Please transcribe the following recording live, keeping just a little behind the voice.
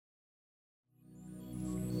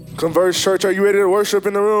Converge Church, are you ready to worship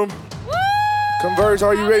in the room? Woo! Converge,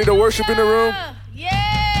 are you ready to worship in the room?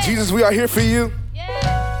 Yeah. Jesus, we are here for you.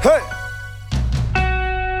 Yeah. Hey!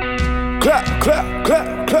 Clap, clap,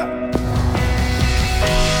 clap, clap.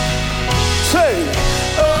 Say,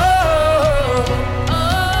 oh,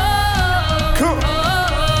 come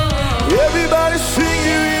on. Everybody sing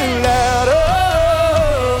it real loud.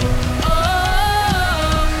 Oh,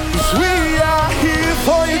 'cause we are here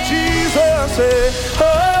for you, Jesus. Say,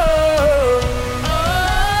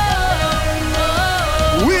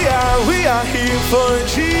 we are here for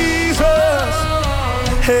Jesus.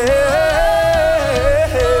 Hey,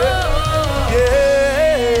 yeah.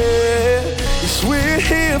 Yes, we're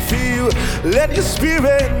here for you. Let your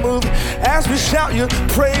spirit move as we shout your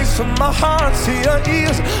praise from our hearts to your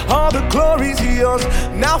ears. All the glory's yours,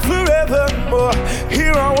 now forevermore.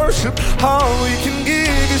 Hear our worship, all we can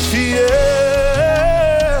give is for you.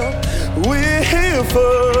 We're here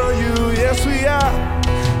for you, yes we are.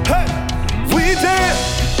 Hey, we dance.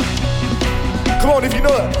 Come on if you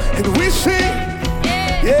know it. And we sing,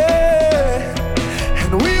 yeah,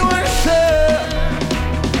 and we worship.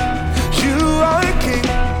 You are King,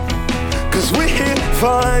 'cause we're here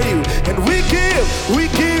for you. And we give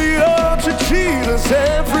it all to Jesus.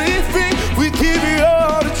 Everything, we give it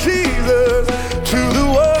all to Jesus. To the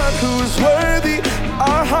one who is worthy,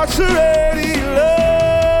 our hearts are ready,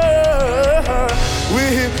 Lord. We're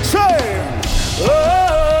here, say, oh.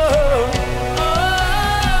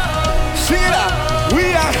 We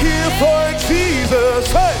are here for Jesus.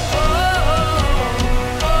 Hey.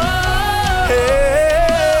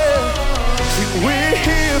 Hey. See, we're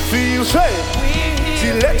here for you. Say,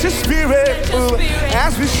 see, let your spirit move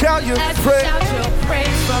as we shout your praise.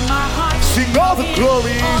 Sing all the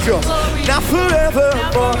glory is yours, now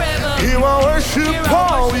forevermore. Hear our worship,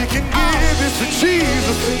 all we can give is to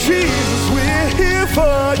Jesus. Jesus, we're here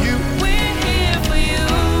for you.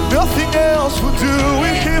 Nothing else will do.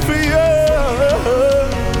 We're here for you.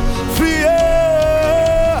 For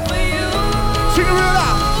you. Sing it real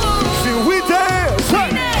loud. See, we dance.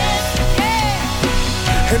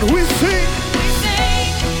 And we sing.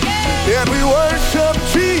 And we worship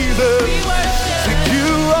Jesus. Sing,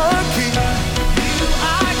 you are King.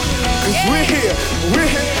 'Cause we're here.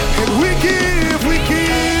 And we give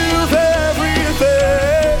everything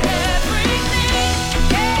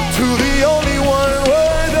to the only one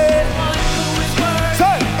worthy.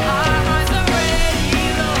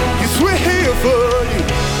 For you.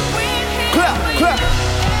 Clap, clap.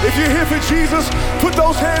 If you're here for Jesus, put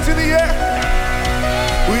those hands in the air.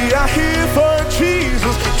 We are here for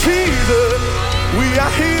Jesus, Jesus. We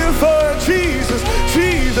are here for Jesus,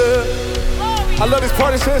 Jesus. I love this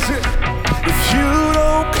part. It says it. If you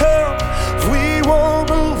don't come, we won't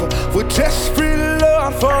move. We're desperate,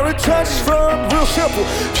 Lord, for a touch from real simple.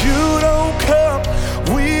 If you don't come,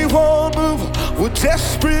 we won't move. We're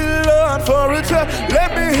desperate, Lord, for a touch.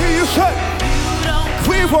 Let me hear you say.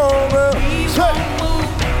 We won't move. Say,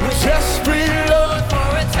 we're desperate, Lord, for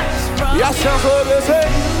a touch from you. Y'all sound so good, say,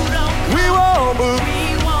 we won't move.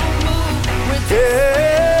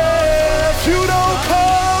 Yeah, if you don't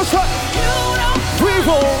come, say, we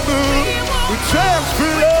won't move. We're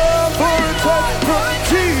desperate, Lord, for a touch from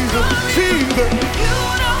Jesus, Jesus.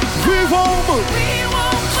 We won't move.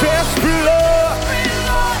 Desperate, Lord.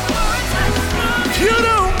 If you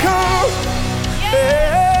don't come,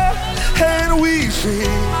 yeah, and we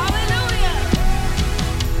sing.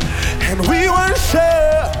 And we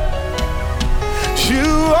worship.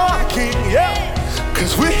 You are King, yeah.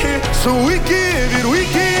 'Cause we're here, so we give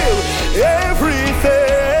everything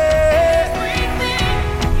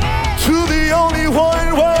to the only one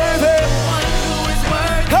worthy.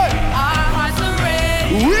 Hey,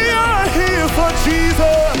 we are here for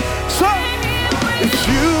Jesus. So if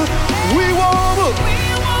we won't move.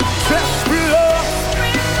 Desperate Lord.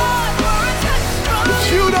 If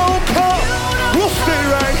you don't come, we'll stay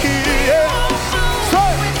right here. Yeah. So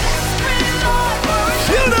if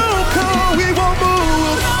you don't come, we won't move.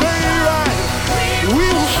 We'll stay right. We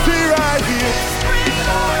will stay right here.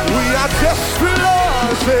 We are desperate,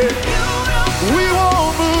 Lord. Say, we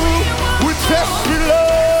won't move. We're desperate,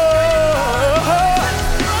 Lord.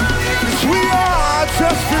 Yes, we are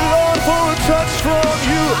desperate, Lord, for a touch from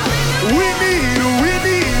you. We need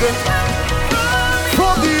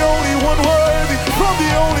from the only one worthy, from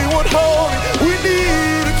the only one holy. We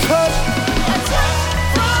need a touch.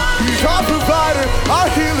 He's our provider, our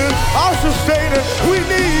healer, our sustainer. We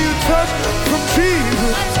need a touch from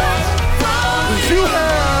Jesus. 'Cause you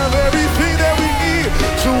have everything that we need,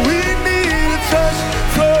 so we need a touch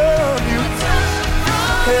from you.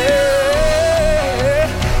 Hey,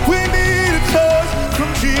 we need a touch from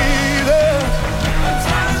Jesus.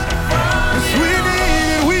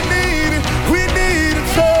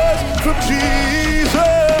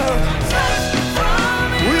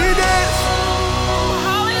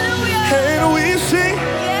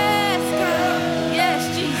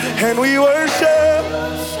 and we worship.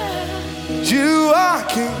 You are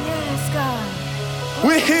King. Yes, God.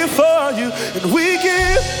 We're here for you, and we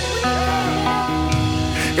give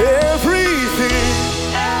everything.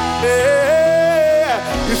 Yeah.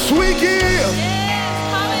 Yes, we give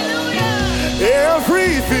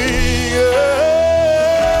everything. Yeah.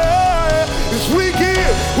 Yes, we give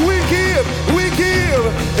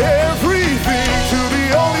everything to the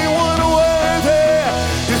only one worthy.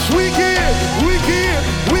 Yes, we give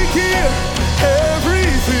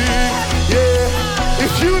everything. Yeah.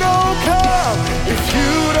 If you don't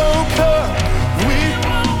come, we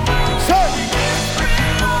say,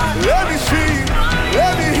 let me see,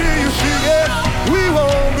 let me hear you sing it. We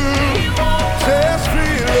won't move, just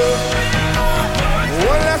feel it.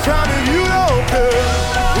 One last time, if you don't come,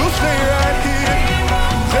 we'll stay right here,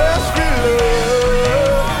 just feel it.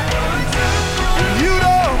 If you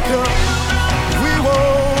don't come, we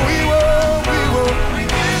won't.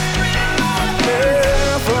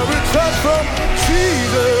 Yeah, for a touch from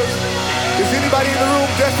Jesus. Is anybody in the room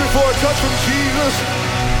desperate for a touch from Jesus?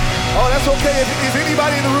 Oh, that's okay. Is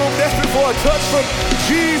anybody in the room desperate for a touch from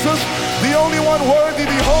Jesus? The only one worthy,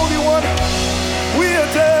 the Holy One. We are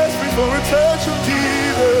desperate for a touch from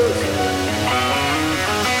Jesus.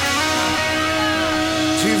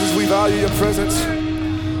 Jesus, we value your presence.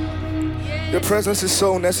 Your presence is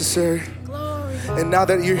so necessary. And now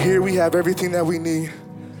that you're here, we have everything that we need.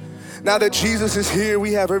 Now that Jesus is here,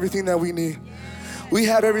 we have everything that we need. We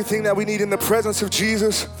have everything that we need in the presence of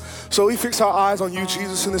Jesus. So we fix our eyes on you,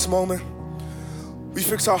 Jesus, in this moment. We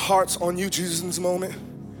fix our hearts on you, Jesus, in this moment.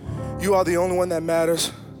 You are the only one that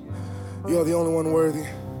matters. You are the only one worthy.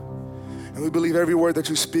 And we believe every word that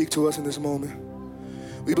you speak to us in this moment.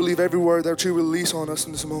 We believe every word that you release on us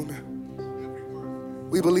in this moment.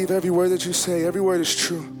 We believe every word that you say. Every word is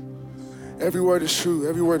true. Every word is true.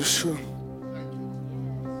 Every word is true.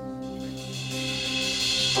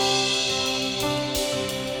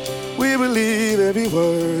 We believe every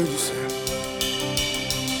word you say.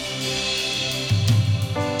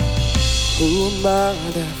 Who am I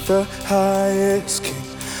that the highest King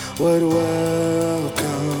would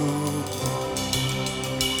welcome?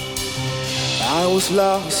 I was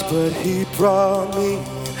lost, but he brought me in.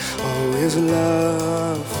 Oh, his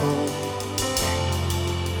love for me.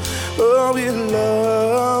 Oh, his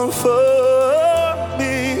love for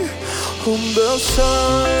me. Whom the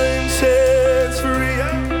Son sets free.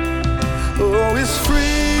 Oh, it's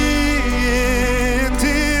free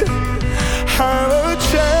indeed. I'm a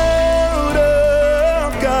child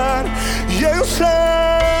of God. Yes, I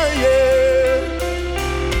am.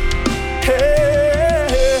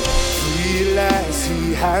 Hey, free as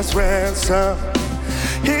he has ransomed.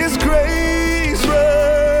 His grace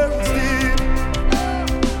runs deep.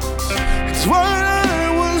 It's what I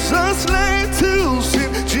was a slave to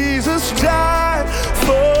sin. Jesus died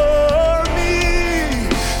for.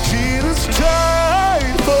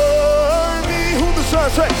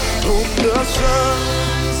 Say, whom the Son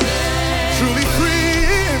truly free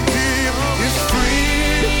indeed is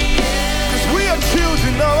free. 'Cause we are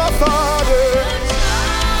children of our Father.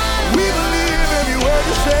 We believe every word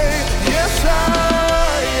you say. Yes,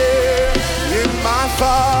 I am in my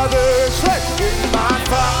Father's place. In my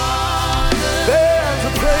Father, there's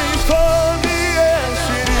a place for me. Yes,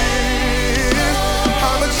 it is.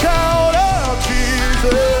 I'm a child of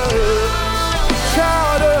Jesus,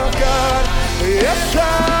 child of God. Yes, I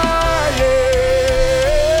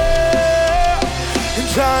am,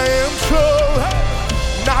 and I am true,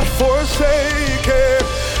 not forsaken.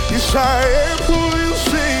 Yes, I am who you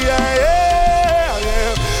say I am.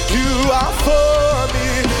 You are for me,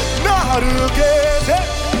 not against it.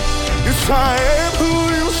 Yes, I am who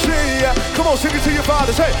you say I am. Come on, sing it to your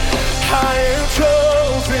Father. Say, I am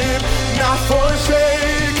chosen, not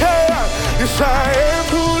forsaken. Yes, I am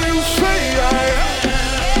who you say I am.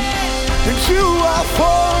 And you are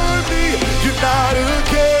for me, you're not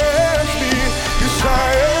against me. Yes, I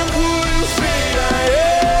am who you say I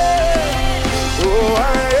am. Oh, I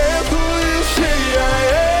am who you say I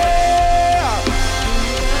am.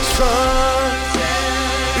 Son,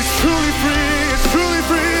 it's truly free, it's truly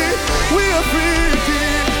free. We are free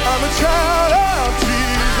indeed. I'm a child of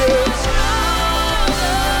Jesus.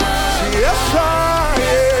 Yes, I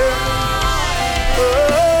am.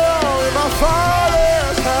 Oh, in my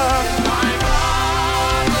Father's house.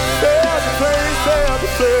 There's a place.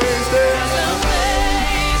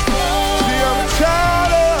 See, I'm a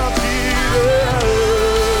child of Jesus.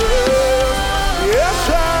 Yes,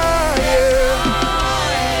 I am.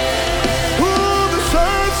 Who the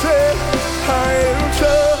Son said,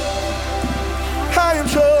 I am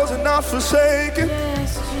chosen, not forsaken.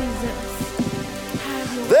 Yes,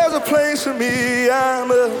 Jesus. There's a to me,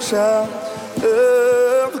 I'm a child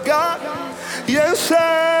of God. Yes,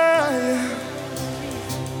 I am.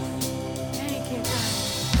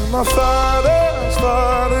 In my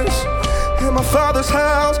Father's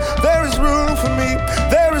house, there is room for me.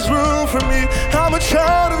 There is room for me. I'm a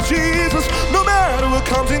child of Jesus. No matter what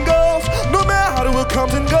comes and goes, no matter what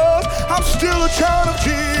comes and goes, I'm still a child of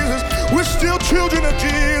Jesus. We're still children of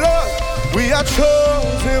Jesus. We are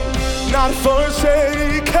chosen, not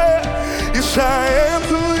forsaken. Yes, I am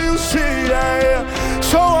who you see I am.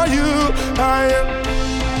 So are you. I am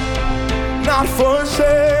not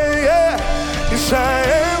forsaken. Yes, I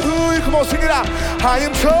am who you. Come on, sing it out. I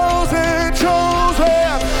am chosen,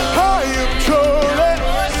 chosen. I am chosen,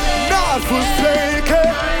 not forsaken.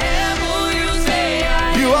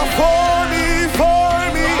 You are for me, for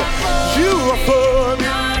me. You are for me.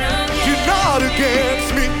 You're not against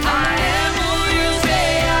me.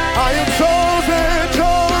 I am chosen,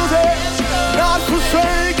 chosen, not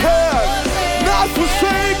forsaken, not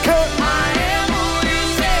forsaken.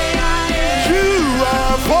 You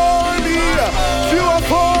are for me, you are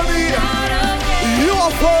for me, you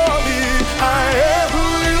are for me. I am who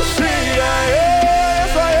you say I am,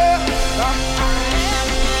 yes I am.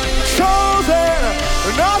 Chosen,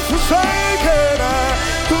 not forsaken,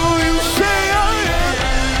 who you say I am.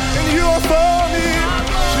 And you are for me,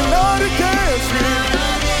 you're not against me.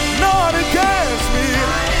 Not against me.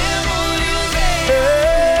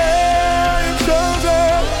 Yeah, you're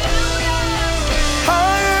chosen. I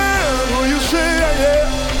am who you say I am.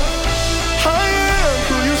 I am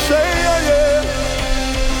who you say I am.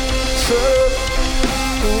 So,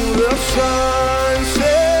 who the Son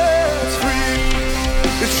sets free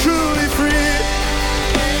is truly free.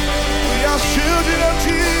 We are children of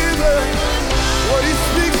Jesus. What he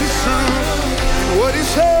speaks is true. And what he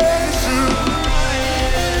says is true.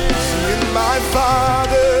 In my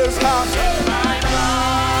Father's house,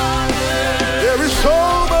 there is so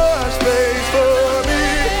much space for me.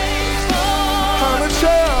 I'm a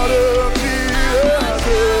child of Jesus.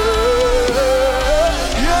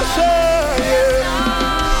 Yes, I am.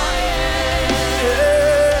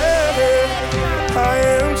 I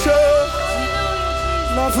am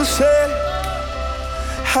chosen, not forsaken.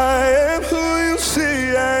 I am who you see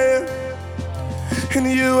I am, and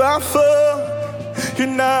you are for. You're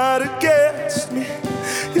not against me.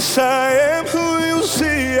 Yes, I am who you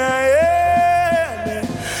see I am.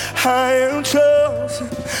 I am chosen.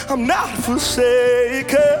 I'm not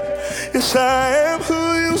forsaken. Yes, I am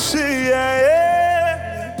who you see I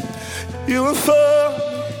am. You are for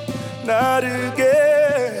me, not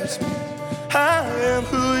against me. I am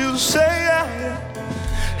who you say I am.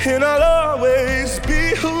 And I'll always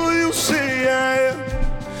be who you say I am.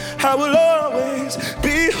 I will always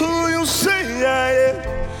be who you say I am.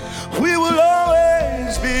 We will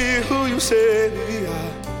always be who you say we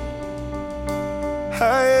are.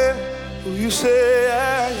 I am who you say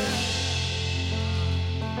I am.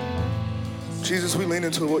 Jesus, we lean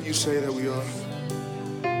into what you say that we are.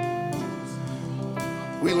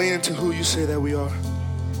 We lean into who you say that we are.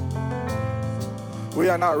 We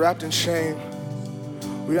are not wrapped in shame.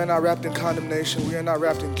 We are not wrapped in condemnation. We are not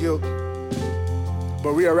wrapped in guilt.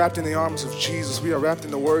 But we are wrapped in the arms of Jesus. We are wrapped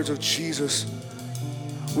in the words of Jesus.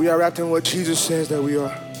 We are wrapped in what Jesus says that we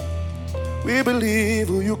are. We believe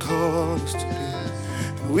who you call us to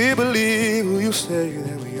be. We believe who you say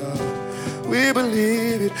that we are. We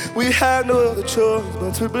believe it. We have no other choice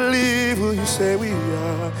but to believe who you say we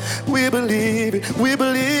are. We believe it. We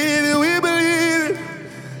believe it. We believe it.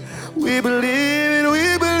 We believe it.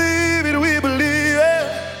 We believe it. We believe it.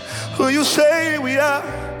 Who you say we are.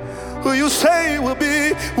 Who you say will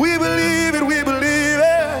be. We believe it. We believe it.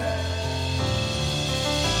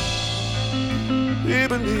 We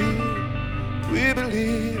believe. We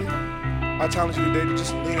believe. I challenge you today to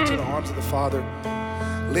just lean into the arms of the Father.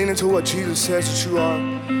 Lean into what Jesus says that you are.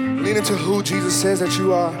 Lean into who Jesus says that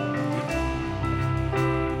you are.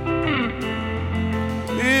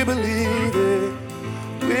 We believe it.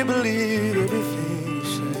 We believe everything you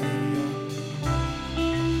say.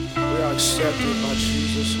 We are accepted by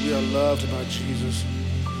Jesus. We are loved by Jesus.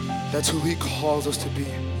 That's who he calls us to be.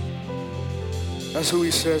 That's who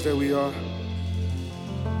he says that we are.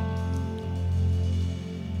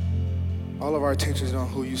 All of our attention is on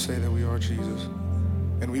who you say that we are, Jesus.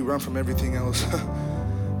 And we run from everything else.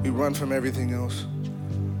 We run from everything else.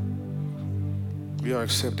 We are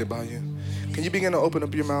accepted by you. Can you begin to open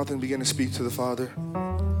up your mouth and begin to speak to the Father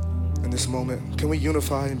in this moment? Can we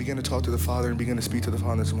unify and begin to talk to the Father and begin to speak to the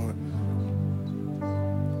Father in this moment?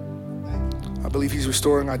 I believe he's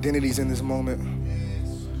restoring identities in this moment.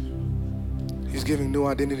 He's giving new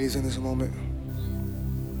identities in this moment.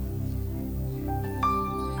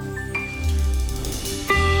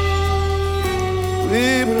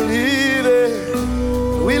 We believe it.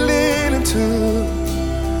 We lean into it.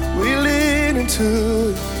 We lean into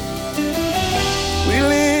it. We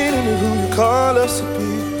lean into who you call us to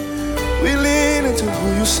be. We lean into who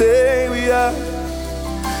you say we are.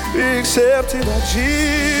 We're accepted by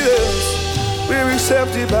Jesus. We're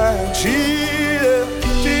accepted by Jesus.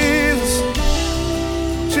 Jesus.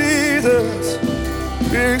 Jesus.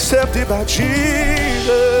 We're accepted by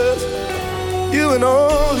Jesus. You and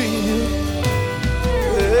only you.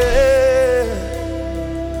 Yeah.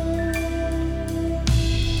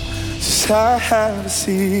 Since I have a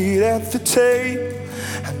seat at the table,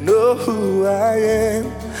 I know who I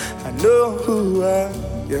am. I know who I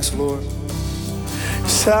am. Yes, Lord.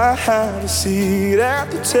 Since I have a seat at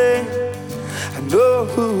the table, I know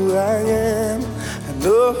who I am. I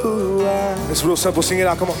know who I am. It's real simple. Sing it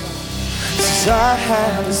out. Come on. Since I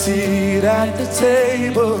have a seat at the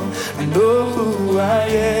table, I know who I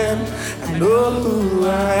am. I know who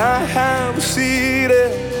I have a seat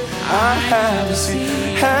at. I have a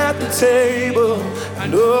seat at the table. I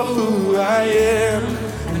know who I am.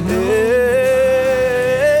 Yeah.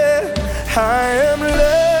 I am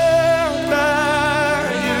loved by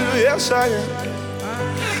you. Yes, I am.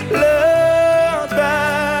 Loved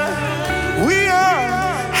by. We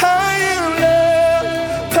are. I am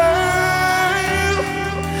loved by you.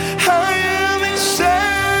 I am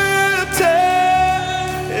accepted.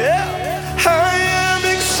 Yeah. I am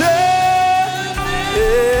accepted.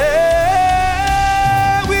 Yeah.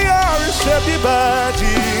 We are accepted by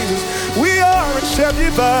Jesus. We are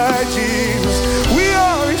accepted by Jesus. We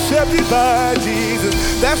are accepted by Jesus.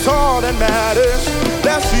 That's all that matters.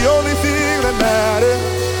 That's the only thing that matters.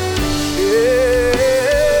 Yeah.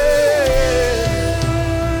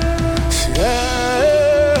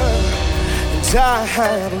 And I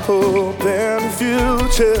have a hope and a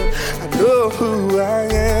future. I know who I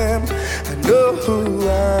am. I know who I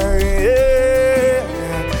am.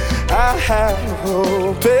 I have a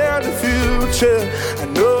hope and a future. I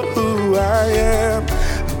know who I am.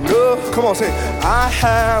 I know. Come on, say. I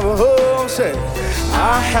have a hope. Say.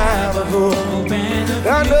 I have a hope and a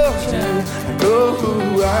future. I know who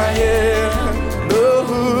I am. I know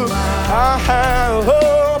who I have a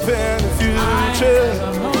hope and a future.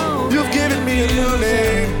 You've given me a new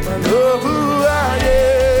name. I know who I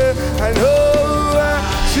am. I know who I am.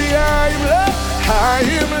 See, I am loved. I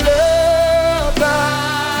am loved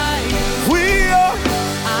by you. We are.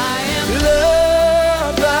 I am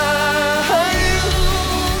loved by you.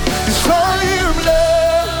 Yes, I am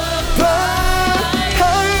loved by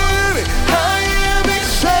you. I am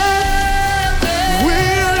accepted.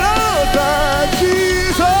 We're loved by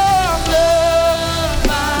Jesus.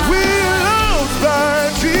 We're loved by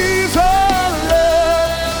Jesus. Loved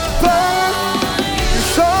by.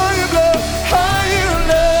 Yes, I am loved. I am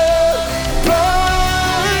loved by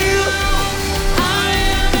you. I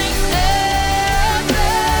am accepted.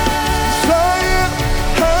 Yes, I am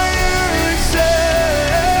accepted.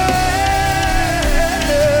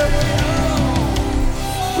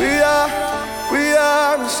 We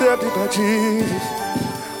are accepted by Jesus.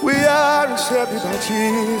 We are accepted by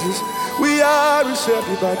Jesus. We are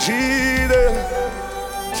accepted by Jesus.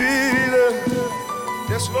 Jesus.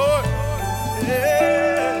 Yes, Lord.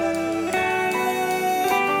 Yeah.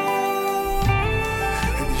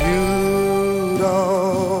 And you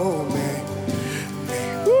don't make me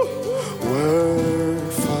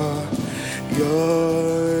work for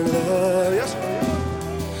your love. Yes.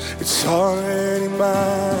 It's already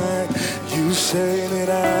mine. You say that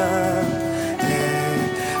I'm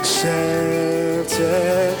accepted.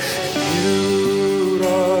 You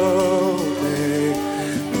don't make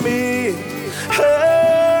me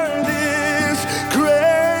earn this grace.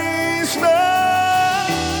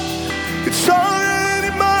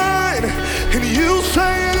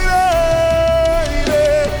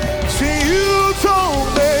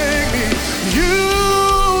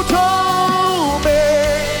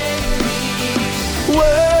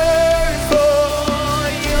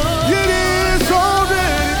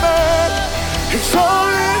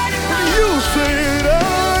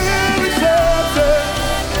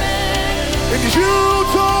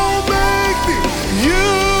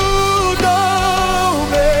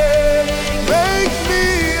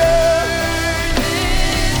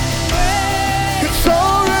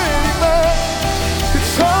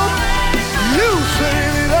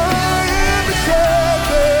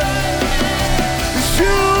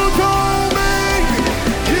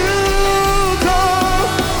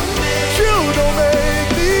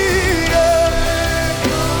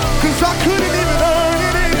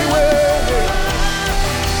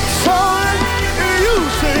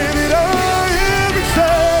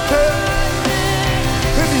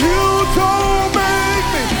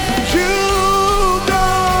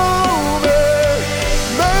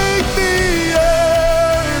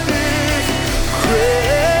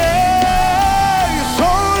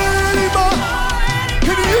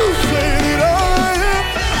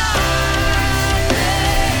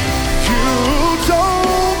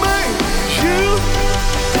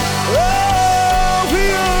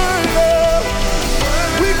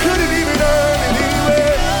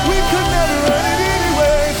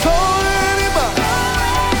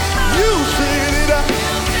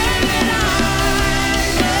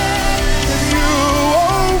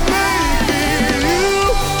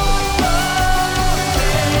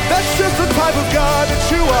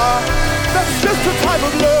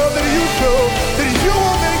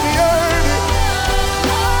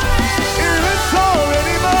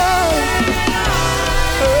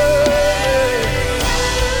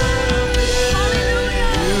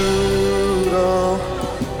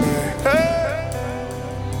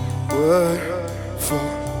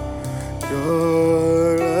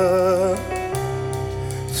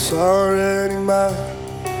 mine.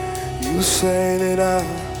 You say that I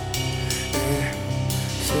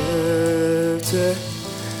accepted.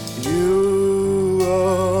 You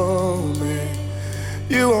owe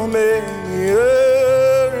me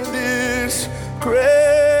earn this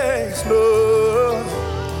grace, Lord.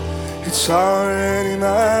 It's already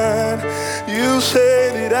mine. You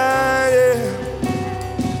say that I am,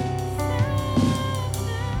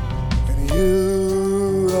 and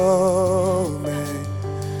you owe me.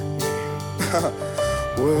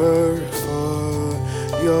 Work for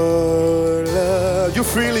your love. You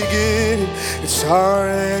freely give it. It's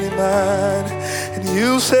already mine. And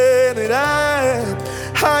you say that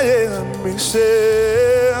I am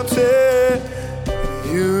accepted.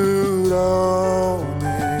 You don't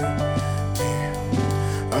make me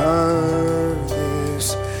earn this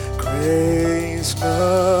grace,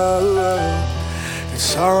 love.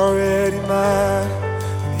 It's already mine.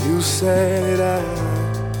 And you say that I am.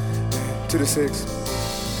 To the 6.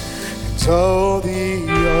 And all the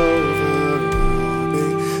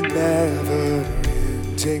overwhelming,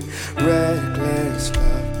 never-ending, reckless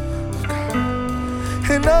love of God.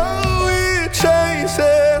 And oh, it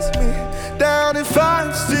chases me down and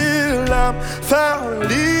finds still I'm found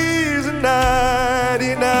leaves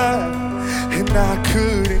 99. And I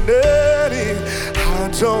couldn't earn it, I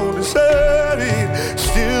don't deserve it.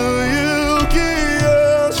 Still you give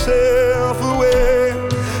yourself away.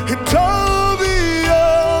 And all the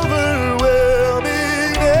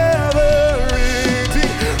overwhelming, never-ending,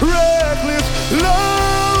 reckless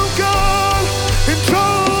love of God. And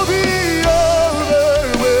all the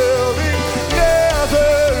overwhelming,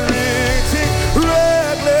 never-ending,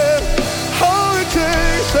 reckless, all it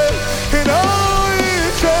takes, and all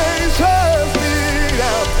it chases me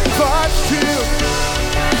down, but still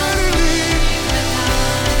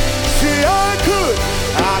see, I couldn't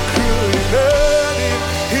earn it,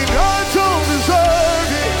 and I don't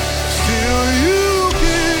deserve it. Still you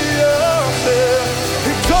give yourself.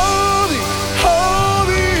 It's all the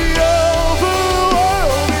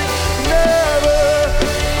overwhelming, never.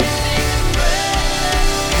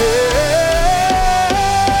 Yeah.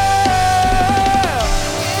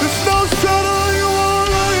 There's no shadow you won't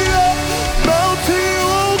light up, mountain you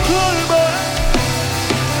won't climb up.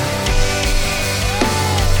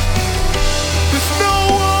 There's no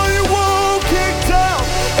one you won't kick down,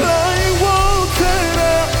 lie you won't tear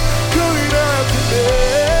down, coming after me.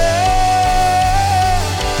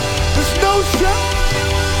 There's no shadow,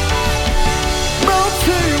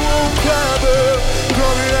 mountain you won't climb up,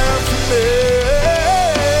 coming after me.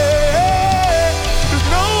 There's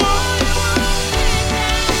no one,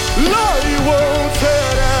 lie you won't tear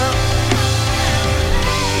down.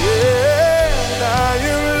 Yeah, I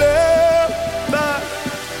am loved by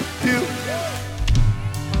you.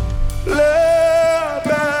 Loved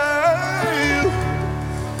by you.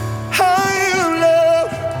 I am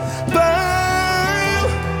loved by you.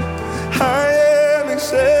 I am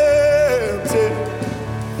accepted.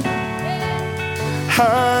 I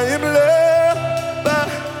am loved by.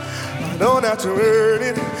 I don't have to earn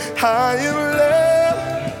it. I am loved.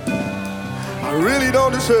 I really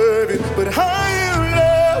don't deserve it, but I am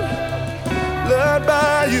loved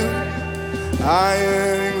by you. I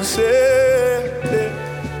am accepted.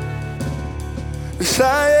 Yes, I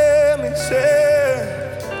am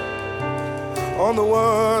accepted. On the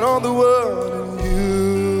one, and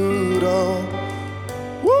you don't.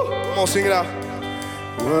 Woo! Come on, sing it out.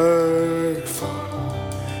 Work for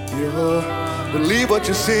your, believe what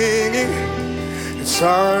you're singing. It's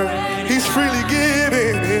hard. He's freely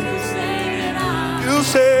giving it. You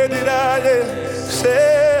said that I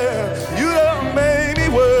said you don't make me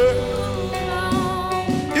work.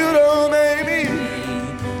 You don't make me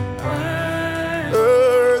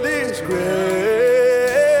earn this grace.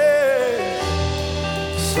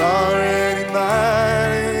 It's already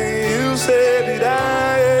mine. You said that I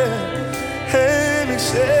am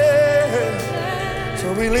accepted. So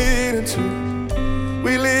we lean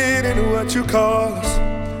into what you call us.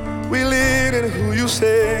 We lean into who you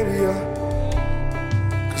say we are.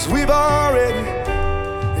 We've already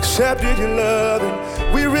accepted your love,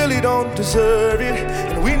 and we really don't deserve it,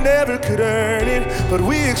 and we never could earn it, but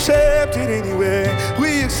we accept it anyway.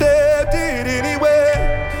 We accept it anyway,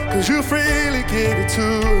 'cause you freely give it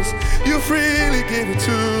to us. You freely give it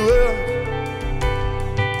to us.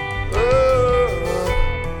 Oh,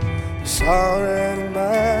 it's already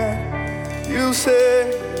mine. You said,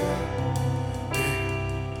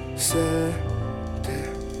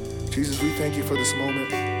 Jesus, we thank you for this moment.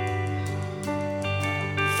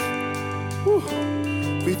 Whew.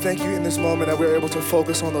 We thank you in this moment that we're able to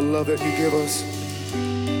focus on the love that you give us.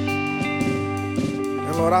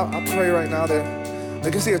 And Lord, I pray right now that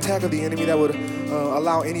against the attack of the enemy that would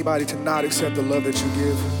allow anybody to not accept the love that you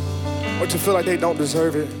give or to feel like they don't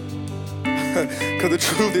deserve it. Because the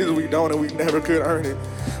truth is we don't, and we never could earn it.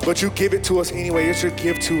 But you give it to us anyway. It's your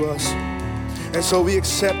gift to us. And so we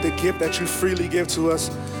accept the gift that you freely give to us,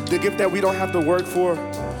 the gift that we don't have to work for,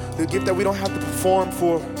 the gift that we don't have to perform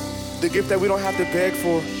for, the gift that we don't have to beg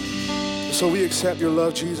for. So we accept your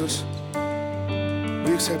love, Jesus.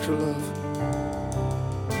 We accept your love.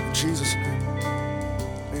 In Jesus' name,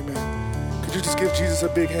 amen. Could you just give Jesus a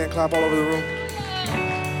big hand clap all over the room?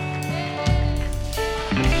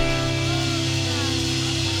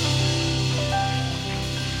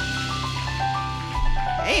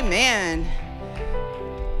 Amen.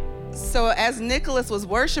 So as Nicholas was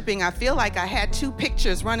worshiping, I feel like I had two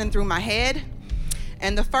pictures running through my head.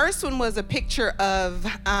 And the first one was a picture of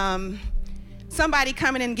somebody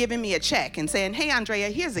coming and giving me a check and saying, hey, Andrea,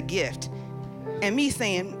 here's a gift. And me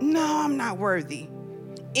saying, no, I'm not worthy.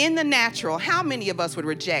 In the natural, how many of us would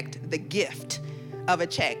reject the gift of a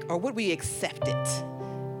check, or would we accept it?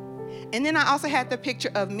 And then I also had the picture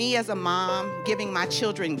of me as a mom giving my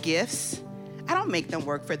children gifts. I don't make them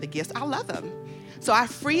work for the gifts. I love them. So I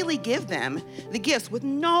freely give them the gifts with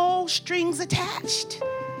no strings attached.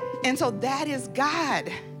 And so that is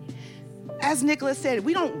God. As Nicholas said,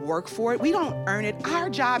 we don't work for it. We don't earn it. Our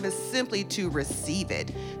job is simply to receive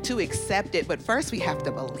it, to accept it. But first we have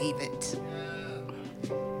to believe it.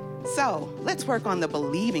 So let's work on the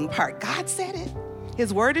believing part. God said it.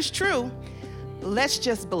 His word is true. Let's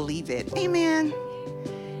just believe it. Amen.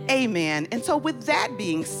 Amen. And so with that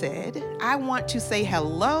being said, I want to say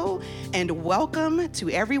hello and welcome to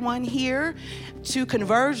everyone here to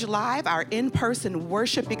Converge Live, our in-person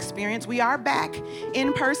worship experience. We are back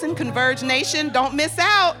in person, Converge Nation. Don't miss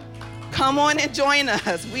out. Come on and join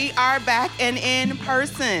us. We are back and in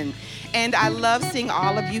person. And I love seeing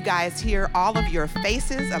all of you guys here, all of your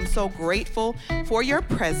faces. I'm so grateful for your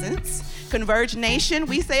presence. Converge Nation,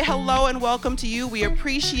 we say hello and welcome to you. We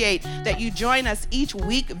appreciate that you join us each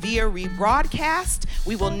week via rebroadcast.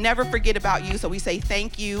 We will never forget about you, so we say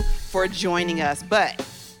thank you for joining us. But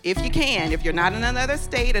if you can, if you're not in another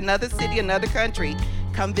state, another city, another country,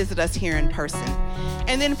 come visit us here in person.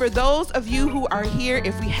 And then for those of you who are here,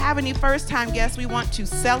 if we have any first-time guests, we want to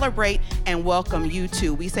celebrate and welcome you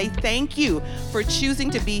too. We say thank you for choosing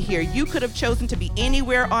to be here. You could have chosen to be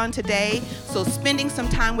anywhere on today, so spending some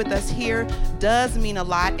time with us here does mean a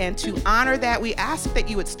lot. And to honor that, we ask that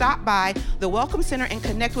you would stop by the Welcome Center and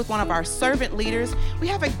connect with one of our servant leaders. We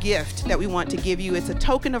have a gift that we want to give you. It's a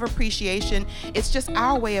token of appreciation. It's just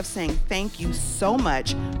our way of saying thank you so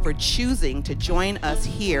much for choosing to join us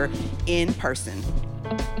here in person.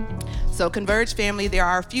 So Converge family, there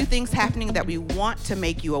are a few things happening that we want to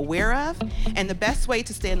make you aware of. And the best way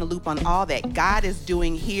to stay in the loop on all that God is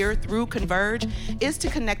doing here through Converge is to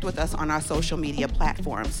connect with us on our social media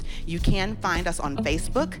platforms. You can find us on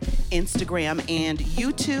Facebook, Instagram, and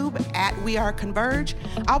YouTube at We Are Converge.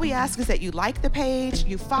 All we ask is that you like the page,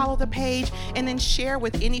 you follow the page, and then share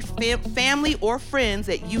with any family or friends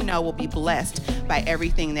that you know will be blessed by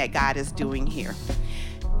everything that God is doing here.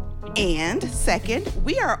 And second,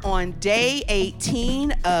 we are on day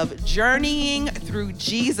 18 of Journeying Through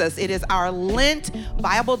Jesus. It is our Lent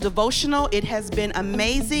Bible devotional. It has been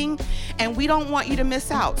amazing, and we don't want you to miss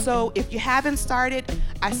out. So if you haven't started,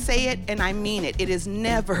 I say it and I mean it. It is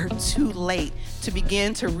never too late to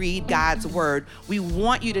begin to read God's word. We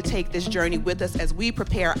want you to take this journey with us as we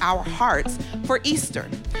prepare our hearts for Easter.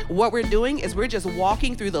 What we're doing is we're just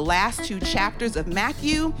walking through the last two chapters of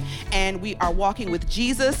Matthew, and we are walking with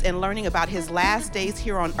Jesus and learning about his last days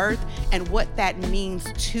here on earth and what that means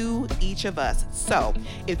to each of us. So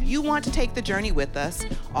if you want to take the journey with us,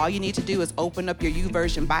 all you need to do is open up your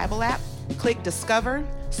YouVersion Bible app, click Discover,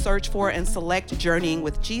 search for and select Journeying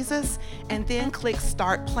with Jesus, and then click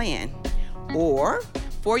Start Plan. Or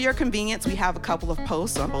for your convenience, we have a couple of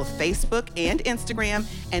posts on both Facebook and Instagram,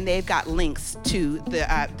 and they've got links to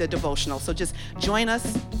the devotional. So just join us,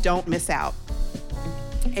 don't miss out.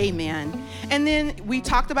 Amen. And then we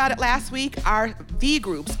talked about it last week, our V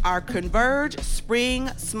groups, our Converge Spring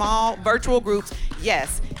Small Virtual Groups.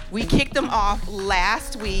 Yes, we kicked them off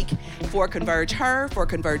last week for Converge Her, for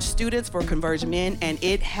Converge Students, for Converge Men, and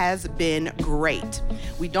it has been great.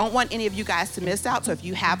 We don't want any of you guys to miss out, so if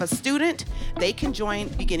you have a student, they can join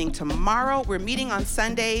beginning tomorrow. We're meeting on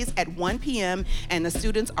Sundays at 1 p.m., and the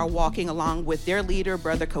students are walking along with their leader,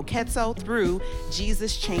 Brother Koketso, through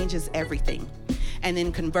Jesus Changes Everything. And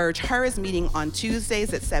then Converge Her is meeting on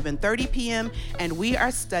Tuesdays at 7:30 p.m. And we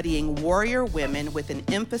are studying Warrior Women with an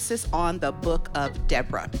emphasis on the book of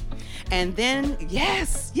Deborah. And then,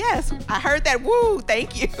 yes, I heard that, woo,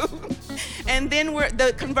 thank you. And then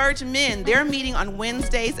the Converge Men, they're meeting on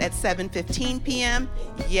Wednesdays at 7:15 p.m.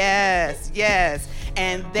 Yes.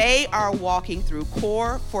 And they are walking through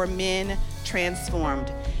Core for Men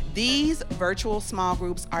Transformed. These virtual small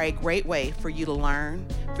groups are a great way for you to learn,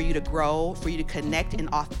 for you to grow, for you to connect in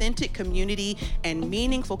authentic community and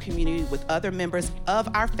meaningful community with other members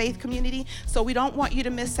of our faith community. So we don't want you to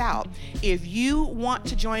miss out. If you want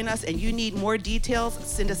to join us and you need more details,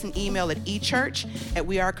 send us an email at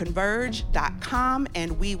echurch@weareconverge.com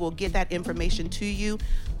and we will get that information to you.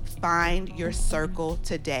 Find your circle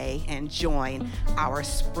today and join our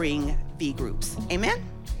spring V groups. Amen?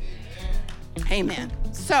 Amen.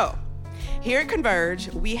 So, here at Converge,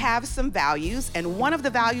 we have some values, and one of the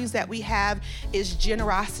values that we have is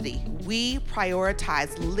generosity. We prioritize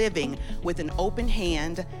living with an open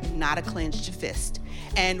hand, not a clenched fist.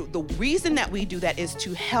 And the reason that we do that is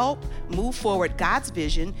to help move forward God's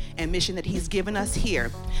vision and mission that He's given us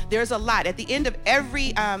here. There's a lot. At the end of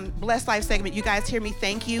every Blessed Life segment, you guys hear me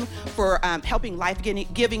thank you for helping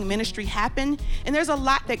life-giving ministry happen. And there's a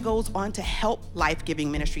lot that goes on to help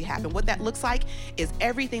life-giving ministry happen. What that looks like is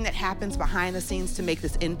everything that happens behind the scenes to make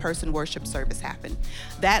this in-person worship service happen.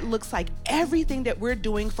 That looks like everything that we're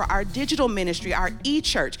doing for our digital ministry, our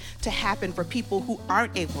e-church, to happen for people who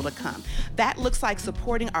aren't able to come. That looks like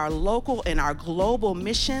supporting our local and our global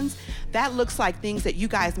missions. That looks like things that you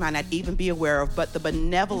guys might not even be aware of, but the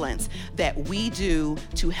benevolence that we do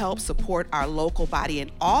to help support our local body.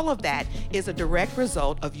 And all of that is a direct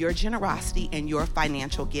result of your generosity and your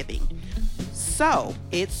financial giving. So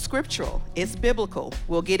it's scriptural, it's biblical.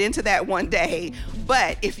 We'll get into that one day.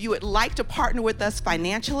 But if you would like to partner with us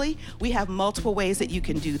financially, we have multiple ways that you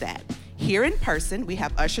can do that. Here in person, we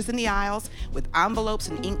have ushers in the aisles with envelopes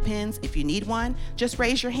and ink pens. If you need one, just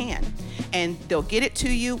raise your hand and they'll get it to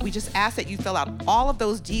you. We just ask that you fill out all of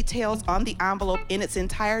those details on the envelope in its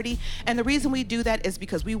entirety. And the reason we do that is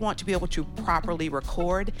because we want to be able to properly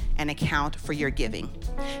record and account for your giving.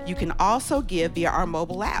 You can also give via our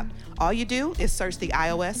mobile app. All you do is search the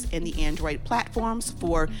iOS and the Android platforms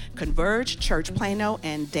for Converge Church Plano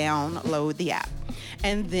and download the app.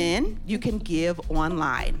 And then you can give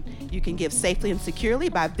online. You can give safely and securely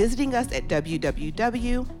by visiting us at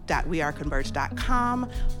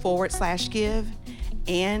www.weareconverge.com/give.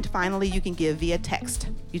 And finally, you can give via text.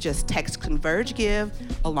 You just text Converge Give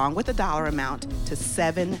along with the dollar amount to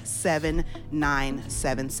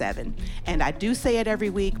 77977. And I do say it every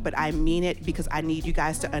week, but I mean it because I need you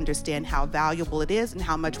guys to understand how valuable it is and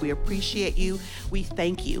how much we appreciate you. We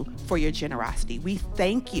thank you for your generosity. We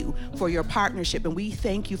thank you for your partnership, and we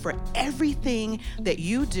thank you for everything that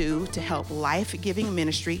you do to help life-giving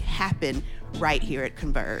ministry happen right here at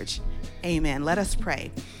Converge. Amen. Let us pray.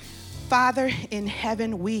 Father in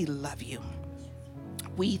heaven, we love you.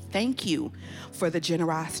 We thank you for the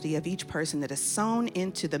generosity of each person that is sown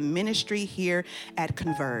into the ministry here at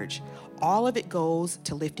Converge. All of it goes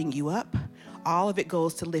to lifting you up. All of it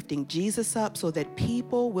goes to lifting Jesus up so that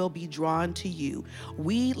people will be drawn to you.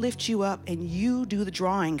 We lift you up and you do the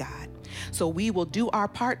drawing, God. So we will do our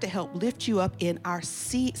part to help lift you up in our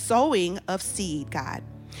sowing of seed, God.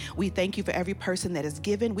 We thank you for every person that is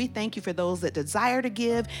given. We thank you for those that desire to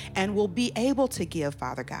give and will be able to give,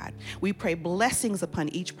 Father God. We pray blessings upon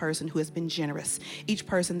each person who has been generous, each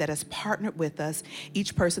person that has partnered with us,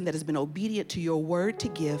 each person that has been obedient to your word to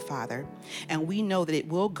give, Father. And we know that it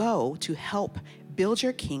will go to help build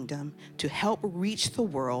your kingdom, to help reach the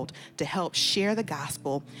world, to help share the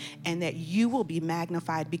gospel, and that you will be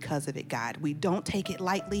magnified because of it, God. We don't take it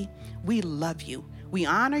lightly. We love you. We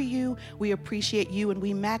honor you, we appreciate you, and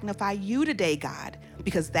we magnify you today, God,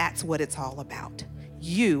 because that's what it's all about.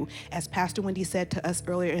 You, as Pastor Wendy said to us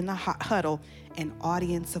earlier in the huddle, an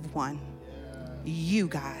audience of one. You,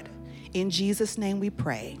 God. In Jesus' name we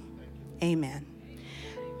pray. Amen.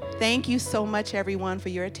 Thank you so much, everyone, for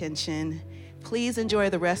your attention. Please enjoy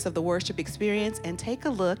the rest of the worship experience and take a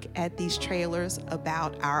look at these trailers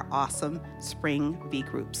about our awesome Spring V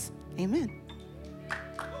groups. Amen.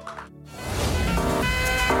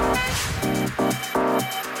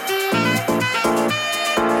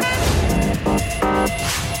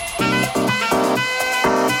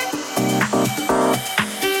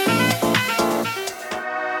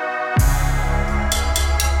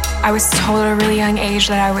 I was told at a really young age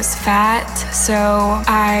that I was fat, so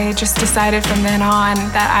I just decided from then on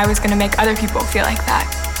that I was going to make other people feel like that.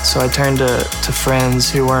 So I turned to friends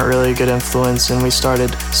who weren't really a good influence, and we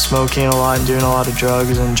started smoking a lot and doing a lot of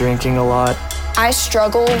drugs and drinking a lot. I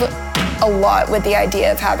struggled a lot with the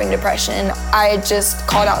idea of having depression. I just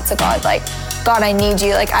called out to God, like, God, I need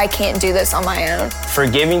you. Like, I can't do this on my own.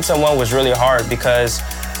 Forgiving someone was really hard because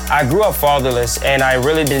I grew up fatherless and I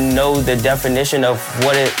really didn't know the definition of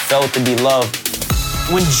what it felt to be loved.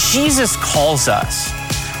 When Jesus calls us,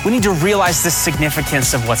 we need to realize the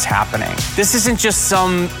significance of what's happening. This isn't just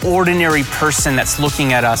some ordinary person that's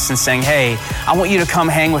looking at us and saying, hey, I want you to come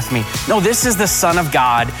hang with me. No, this is the Son of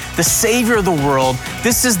God, the Savior of the world.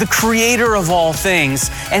 This is the Creator of all things,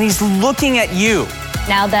 and He's looking at you.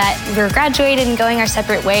 Now that we're graduated and going our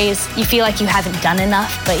separate ways, you feel like you haven't done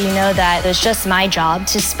enough, but you know that it's just my job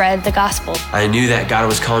to spread the gospel. I knew that God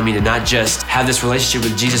was calling me to not just have this relationship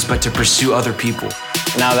with Jesus, but to pursue other people.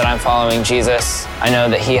 Now that I'm following Jesus, I know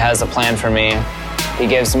that He has a plan for me. He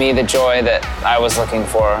gives me the joy that I was looking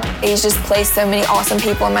for. He's just placed so many awesome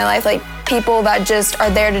people in my life, like people that just are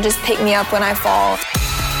there to just pick me up when I fall.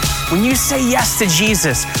 When you say yes to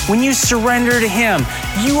Jesus, when you surrender to Him,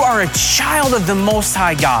 you are a child of the Most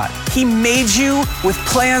High God. He made you with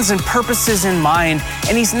plans and purposes in mind,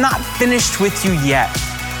 and He's not finished with you yet.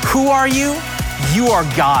 Who are you? You are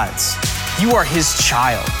God's. You are His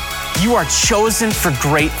child. You are chosen for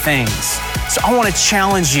great things. So I want to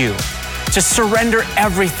challenge you to surrender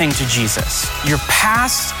everything to Jesus, your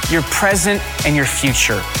past, your present, and your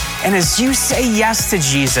future. And as you say yes to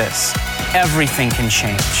Jesus, everything can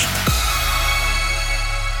change.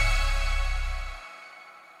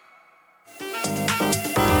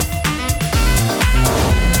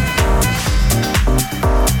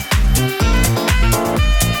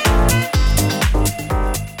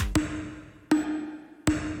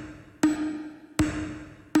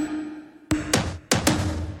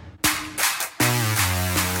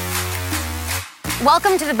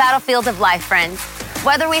 Welcome to the battlefield of life, friends.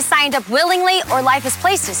 Whether we signed up willingly or life has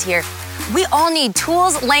placed us here, we all need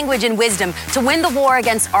tools, language, and wisdom to win the war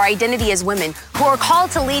against our identity as women who are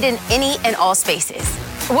called to lead in any and all spaces.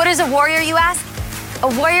 What is a warrior, you ask? A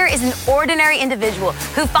warrior is an ordinary individual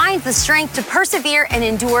who finds the strength to persevere and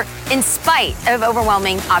endure in spite of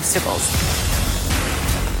overwhelming obstacles.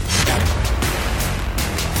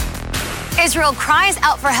 Israel cries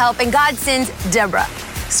out for help, and God sends Deborah.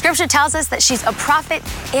 Scripture tells us that she's a prophet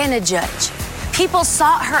and a judge. People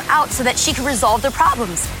sought her out so that she could resolve their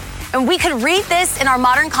problems. And we could read this in our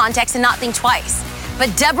modern context and not think twice.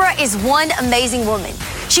 But Deborah is one amazing woman.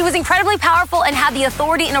 She was incredibly powerful and had the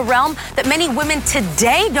authority in a realm that many women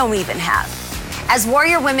today don't even have. As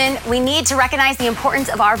warrior women, we need to recognize the importance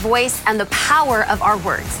of our voice and the power of our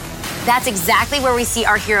words. That's exactly where we see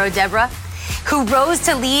our hero, Deborah, who rose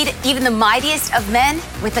to lead even the mightiest of men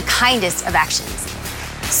with the kindest of actions.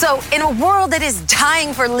 So in a world that is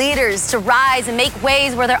dying for leaders to rise and make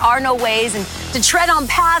ways where there are no ways and to tread on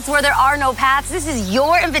paths where there are no paths, this is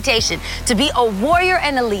your invitation to be a warrior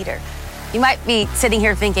and a leader. You might be sitting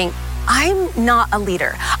here thinking, I'm not a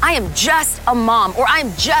leader. I am just a mom, or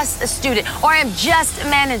I'm just a student, or I'm just a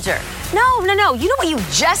manager. No. You know what you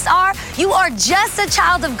just are? You are just a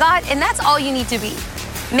child of God, and that's all you need to be.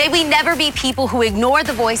 May we never be people who ignore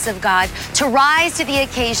the voice of God to rise to the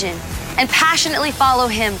occasion and passionately follow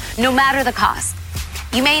Him no matter the cost.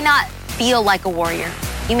 You may not feel like a warrior.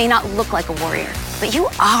 You may not look like a warrior, but you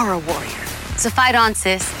are a warrior. So fight on,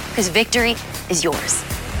 sis, because victory is yours.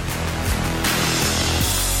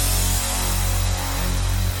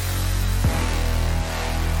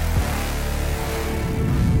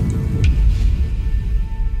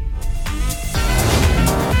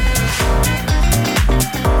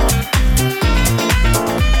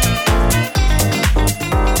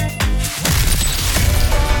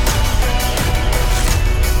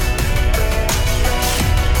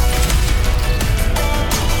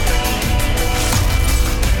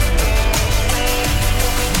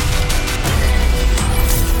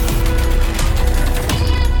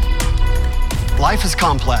 Life is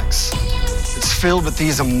complex. It's filled with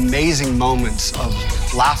these amazing moments of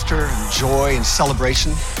laughter and joy and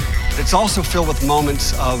celebration. But it's also filled with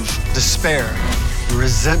moments of despair, and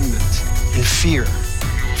resentment, and fear.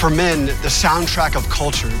 For men, the soundtrack of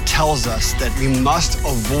culture tells us that we must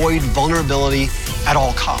avoid vulnerability at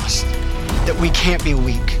all costs, that we can't be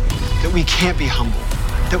weak, that we can't be humble,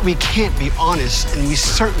 that we can't be honest, and we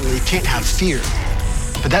certainly can't have fear.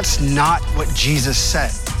 But that's not what Jesus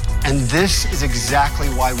said. And this is exactly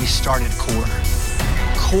why we started CORE.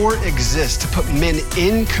 CORE exists to put men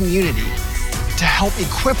in community to help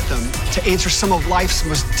equip them to answer some of life's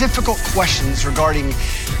most difficult questions regarding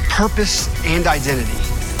purpose and identity.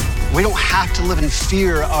 We don't have to live in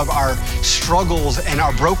fear of our struggles and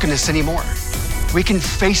our brokenness anymore. We can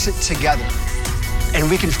face it together, and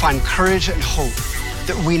we can find courage and hope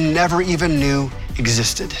that we never even knew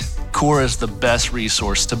existed. CORE is the best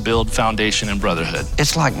resource to build foundation and brotherhood.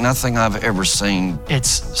 It's like nothing I've ever seen. It's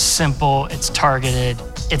simple, it's targeted,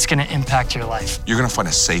 it's gonna impact your life. You're gonna find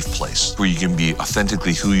a safe place where you can be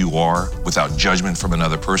authentically who you are without judgment from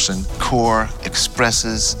another person. CORE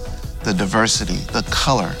expresses the diversity, the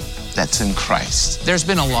color that's in Christ. There's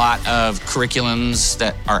been a lot of curriculums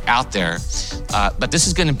that are out there, but this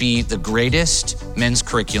is gonna be the greatest men's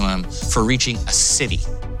curriculum for reaching a city.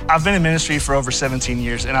 I've been in ministry for over 17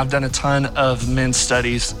 years, and I've done a ton of men's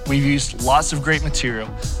studies. We've used lots of great material,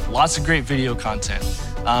 lots of great video content,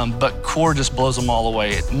 but CORE just blows them all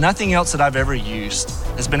away. Nothing else that I've ever used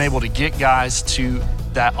has been able to get guys to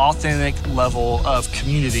that authentic level of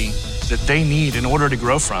community that they need in order to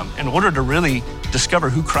grow from, in order to really discover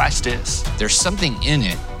who Christ is. There's something in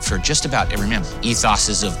it for just about every man.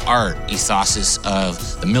 Ethoses of art, ethoses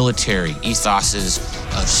of the military, ethoses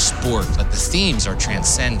of sport, but the themes are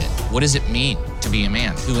transcendent. What does it mean to be a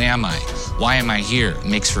man? Who am I? Why am I here? It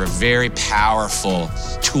makes for a very powerful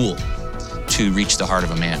tool to reach the heart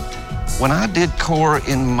of a man. When I did CORE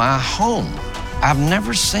in my home, I've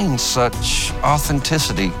never seen such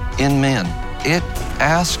authenticity in men. It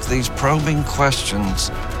asks these probing questions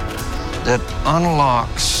that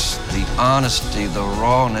unlocks the honesty, the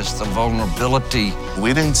rawness, the vulnerability.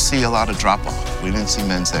 We didn't see a lot of drop-off. We didn't see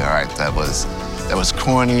men say, all right, that was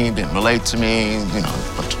corny, didn't relate to me, you know,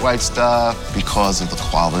 a bunch of white stuff, because of the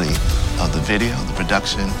quality of the video, the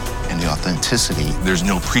production, and the authenticity. There's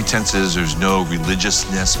no pretenses, there's no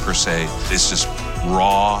religiousness per se. It's just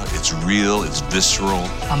raw, it's real, it's visceral.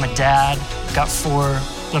 I'm a dad, got 4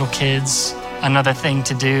 little kids. Another thing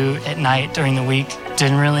to do at night during the week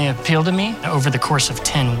didn't really appeal to me. Over the course of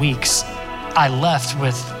 10 weeks, I left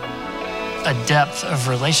with a depth of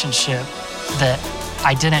relationship that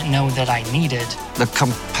I didn't know that I needed. The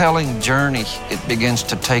compelling journey it begins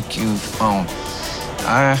to take you on.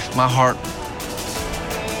 My heart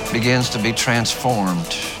begins to be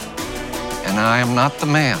transformed, and I am not the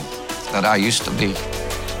man that I used to be.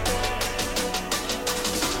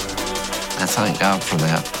 I thank God for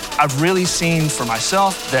that. I've really seen for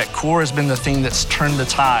myself that CORE has been the thing that's turned the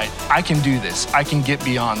tide. I can do this. I can get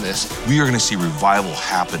beyond this. We are going to see revival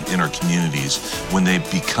happen in our communities when they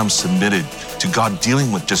become submitted to God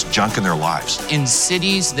dealing with just junk in their lives. In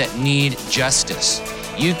cities that need justice,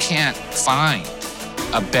 you can't find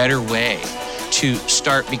a better way to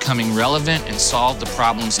start becoming relevant and solve the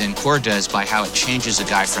problems than CORE does by how it changes a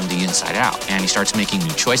guy from the inside out. And he starts making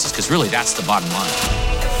new choices, because really that's the bottom line.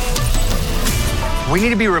 We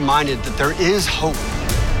need to be reminded that there is hope,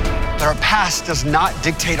 that our past does not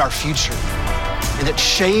dictate our future, and that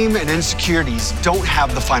shame and insecurities don't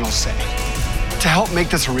have the final say. To help make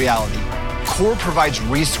this a reality, CORE provides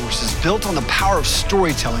resources built on the power of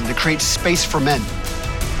storytelling to create space for men.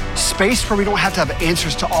 Space where we don't have to have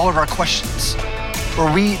answers to all of our questions,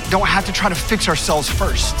 where we don't have to try to fix ourselves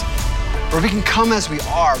first, where we can come as we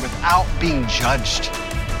are without being judged.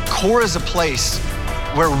 CORE is a place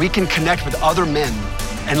where we can connect with other men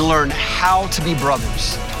and learn how to be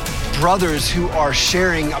brothers. Brothers who are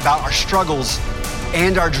sharing about our struggles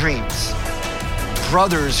and our dreams.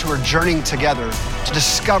 Brothers who are journeying together to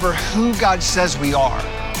discover who God says we are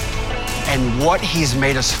and what He's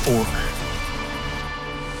made us for.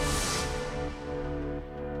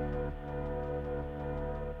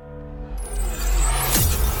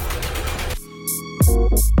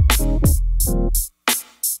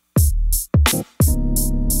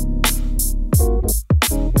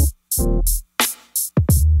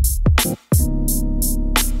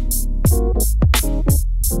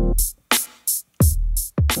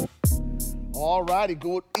 Alrighty,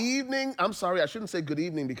 good evening. I'm sorry, I shouldn't say good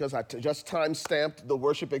evening because I just time-stamped the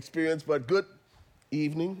worship experience, but good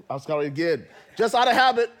evening. I'll start again, just out of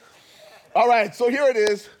habit. All right, so here it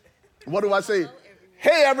is. What do I say?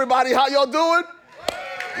 Hey, everybody, how y'all doing?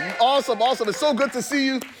 Awesome, awesome. It's so good to see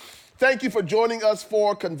you. Thank you for joining us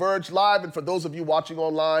for Converge Live, and for those of you watching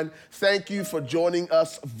online, thank you for joining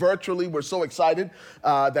us virtually. We're so excited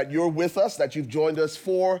that you're with us, that you've joined us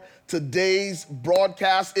for today's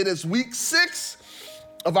broadcast. It is week 6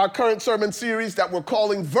 of our current sermon series that we're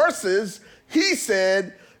calling Verses, He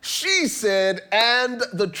Said, She Said, and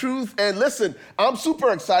the Truth. And listen, I'm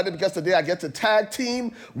super excited because today I get to tag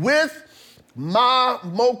team with Ma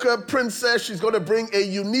Mocha Princess. She's going to bring a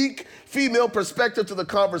unique female perspective to the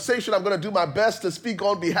conversation. I'm going to do my best to speak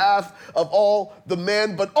on behalf of all the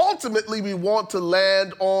men, but ultimately we want to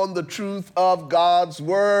land on the truth of God's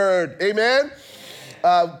word. Amen?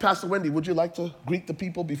 Pastor Wendy, would you like to greet the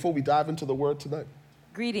people before we dive into the word tonight?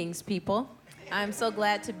 Greetings, people. I'm so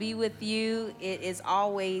glad to be with you. It is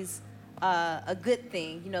always a good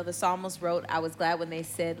thing. You know, the psalmist wrote, I was glad when they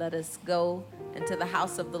said, let us go into the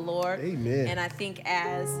house of the Lord. Amen. And I think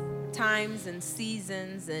as times and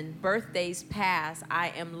seasons and birthdays pass, I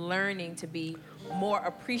am learning to be more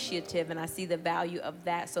appreciative, and I see the value of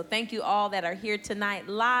that. So thank you all that are here tonight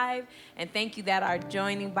live, and thank you that are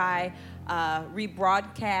joining by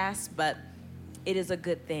rebroadcast, but it is a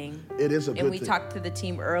good thing. It is a good thing. And we talked to the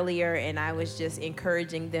team earlier, and I was just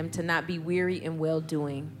encouraging them to not be weary in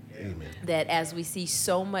well-doing. Amen. That as we see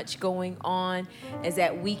so much going on, is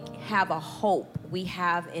that we have a hope. We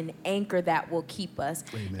have an anchor that will keep us.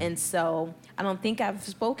 Amen. And so I don't think I've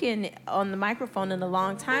spoken on the microphone in a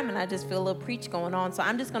long time, and I just feel a little preach going on. So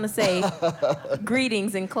I'm just going to say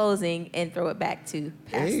greetings in closing and throw it back to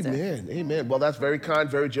Pastor. Amen. Amen. Well, that's very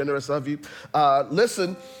kind, very generous of you.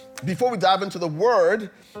 Listen, before we dive into the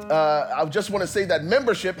word, I just want to say that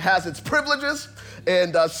membership has its privileges.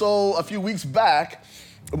 And so a few weeks back,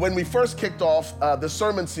 when we first kicked off the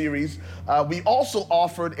sermon series, we also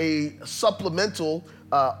offered a supplemental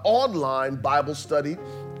online Bible study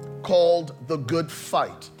called The Good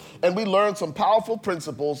Fight. And we learned some powerful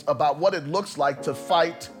principles about what it looks like to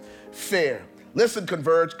fight fair. Listen,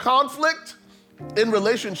 Converge, conflict in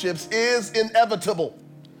relationships is inevitable.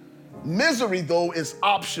 Misery, though, is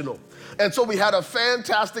optional. And so we had a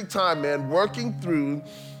fantastic time, man, working through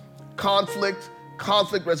conflict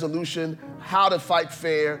resolution, how to fight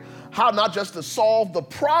fair, how not just to solve the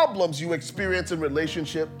problems you experience in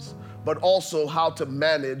relationships, but also how to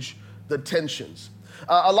manage the tensions.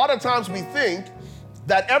 A lot of times we think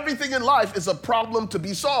that everything in life is a problem to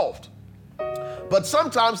be solved. But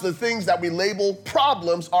sometimes the things that we label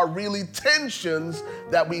problems are really tensions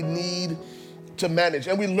that we need to manage.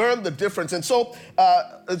 And we learned the difference. And so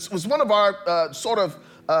it was one of our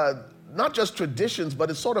not just traditions, but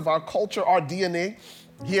it's sort of our culture, our DNA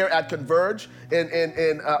here at Converge. And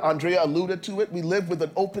Andrea alluded to it. We live with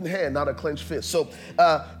an open hand, not a clenched fist. So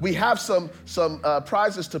we have some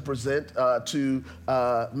prizes to present to,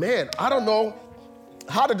 I don't know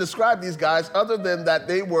how to describe these guys other than that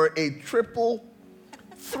they were a triple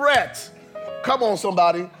threat. Come on,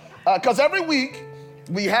 somebody. Because every week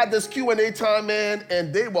we had this Q&A time, man,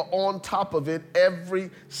 and they were on top of it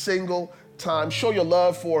every single time. Show your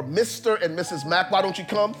love for Mr. and Mrs. Mack. Why don't you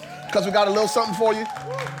come? Because we got a little something for you.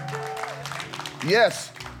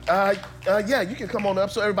 Yes. You can come on up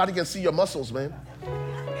so everybody can see your muscles, man.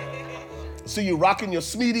 See you rocking your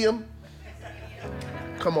medium.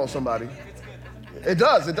 Come on, somebody. It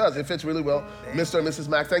does. It fits really well. Mr. and Mrs.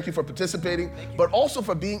 Mack, thank you for participating, but also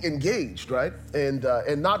for being engaged, right? And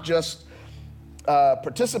not just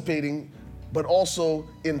participating, but also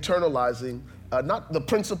internalizing not the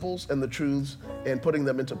principles and the truths and putting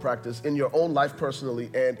them into practice in your own life personally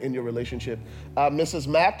and in your relationship. Mrs.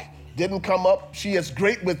 Mack didn't come up. She is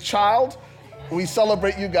great with child. We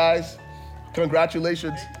celebrate you guys.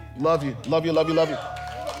 Congratulations. Love you. Love you, love you, love you.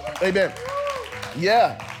 Amen.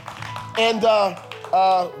 Yeah. And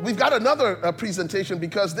we've got another presentation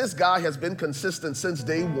because this guy has been consistent since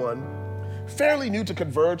day one. Fairly new to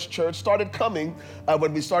Converge Church, started coming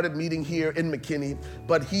when we started meeting here in McKinney,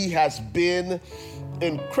 but he has been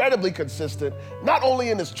incredibly consistent, not only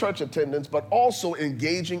in his church attendance, but also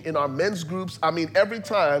engaging in our men's groups. I mean, every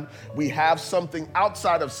time we have something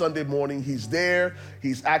outside of Sunday morning, he's there,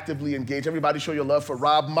 he's actively engaged. Everybody show your love for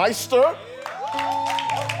Rob Meister. Rob,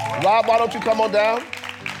 why don't you come on down?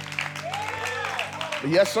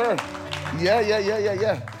 Yes, sir.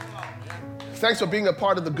 Yeah. Thanks for being a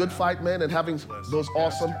part of the Good Fight, man, and having those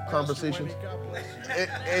awesome conversations.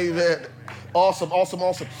 Amen. Awesome.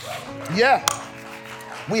 Yeah.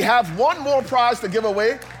 We have one more prize to give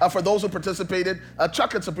away for those who participated.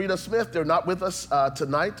 Chuck and Sabrina Smith, they're not with us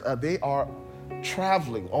tonight. They are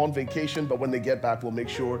traveling on vacation, but when they get back, we'll make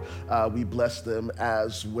sure we bless them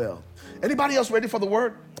as well. Anybody else ready for the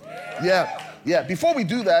word? Yeah. Before we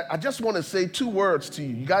do that, I just want to say 2 words to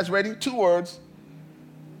you. You guys ready? 2 words.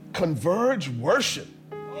 Converge worship.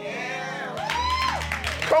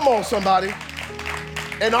 Come on, somebody.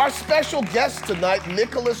 And our special guest tonight,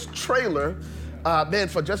 Nicholas Traylor,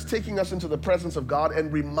 for just taking us into the presence of God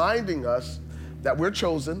and reminding us that we're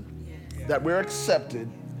chosen, that we're accepted,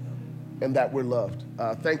 and that we're loved.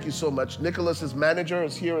 Thank you so much. Nicholas's manager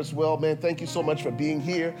is here as well, man. Thank you so much for being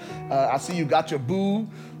here. I see you got your boo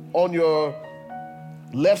on your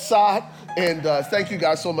left side. And thank you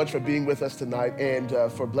guys so much for being with us tonight and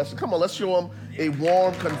for blessing. Come on, let's show them a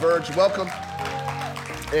warm Converge welcome.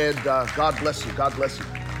 And God bless you. God bless you.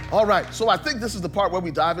 All right, so I think this is the part where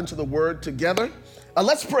we dive into the word together.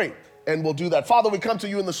 Let's pray, and we'll do that. Father, we come to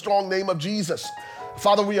you in the strong name of Jesus.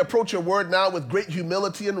 Father, we approach your word now with great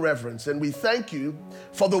humility and reverence, and we thank you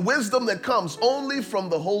for the wisdom that comes only from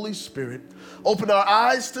the Holy Spirit. Open our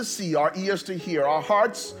eyes to see, our ears to hear, our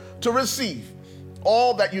hearts to receive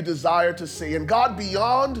all that you desire to say. And God,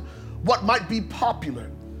 beyond what might be popular,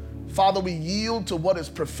 Father, we yield to what is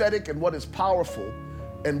prophetic and what is powerful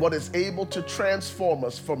and what is able to transform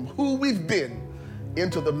us from who we've been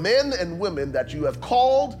into the men and women that you have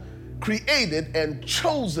called, created, and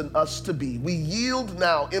chosen us to be. We yield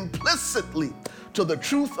now implicitly to the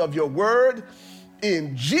truth of your word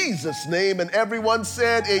in Jesus' name. And everyone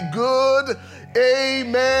said a good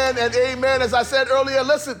amen and amen. As I said earlier,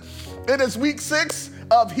 listen, it is week 6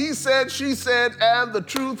 of He Said, She Said, and the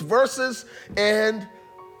Truth verses. And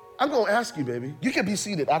I'm going to ask you, baby, you can be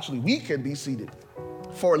seated. Actually, we can be seated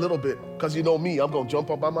for a little bit, because you know me, I'm going to jump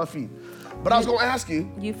up on my feet. But I was going to ask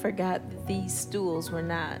you. You forgot that these stools were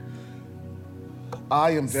not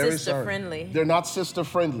I am very sister sorry. friendly. They're not sister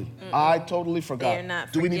friendly. I totally forgot. They're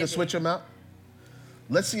not Do we need to forgiving. switch them out?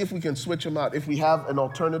 Let's see if we can switch them out. If we have an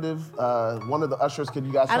alternative, one of the ushers, can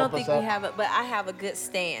you guys I help don't us think out? we have it, but I have a good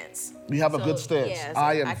stance. We have a So, good stance. yeah, so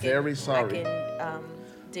I am can- very sorry. I can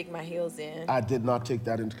dig my heels in. I did not take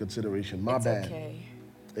that into consideration. My It's bad. okay.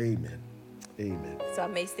 Amen. Amen. So I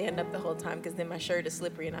may stand up the whole time because then my shirt is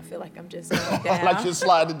slippery and I feel like I'm just going down. Like you're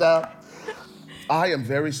sliding down. I am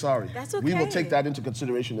very sorry. That's We will okay. take that into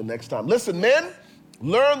consideration the next time. Listen, men,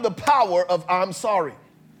 learn the power of I'm sorry.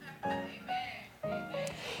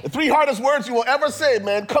 The 3 hardest words you will ever say,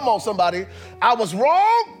 man. Come on, somebody. I was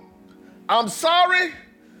wrong. I'm sorry.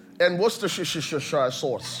 And Worcestershire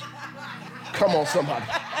sauce. Come on, somebody.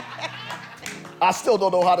 I still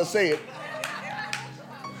don't know how to say it.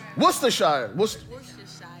 Worcestershire.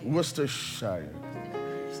 Worcestershire.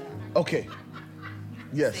 Okay.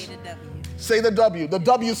 Yes. Say the W. The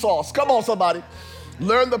W sauce. Come on, somebody.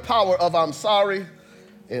 Learn the power of I'm sorry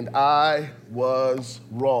and I was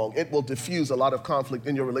wrong. It will diffuse a lot of conflict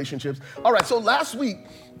in your relationships. All right, so last week,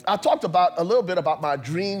 I talked about a little bit about my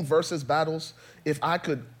dream versus battles. If I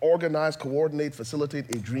could organize, coordinate,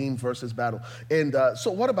 facilitate a dream versus battle. And so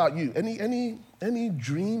what about you? Any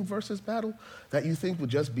dream versus battle that you think would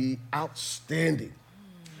just be outstanding?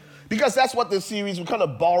 Because that's what this series, we kind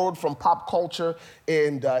of borrowed from pop culture.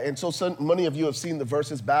 And so many of you have seen the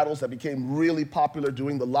versus battles that became really popular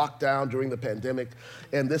during the lockdown, during the pandemic.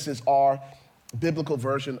 And this is our biblical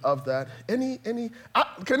version of that.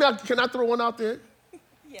 Can I throw one out there?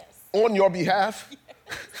 Yes. On your behalf?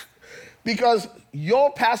 Yes. Because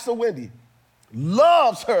your Pastor Wendy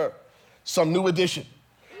loves her some New Edition.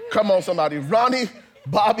 Come on, somebody. Ronnie,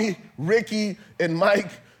 Bobby, Ricky, and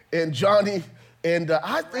Mike, and Johnny, and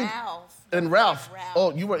I think... Ralph.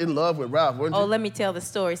 Oh, you were in love with Ralph, weren't you? Oh, let me tell the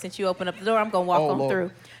story. Since you opened up the door, I'm going to walk on Lord.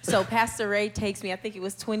 through. So Pastor Ray takes me, I think it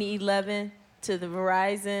was 2011, to the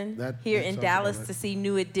Verizon here in Dallas to see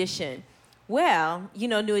New Edition. Well, you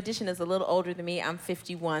know, New Edition is a little older than me. I'm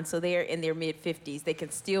 51, so they're in their mid-50s. They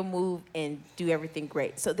can still move and do everything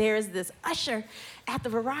great. So there's this usher at the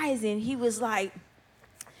Verizon. He was like,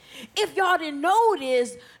 if y'all didn't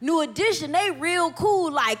notice, New Edition, they real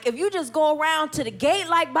cool. Like, if you just go around to the gate,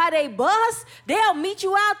 like by their bus, they'll meet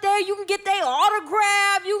you out there. You can get their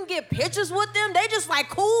autograph. You can get pictures with them. They just like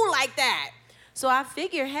cool like that. So I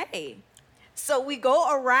figure, hey, so we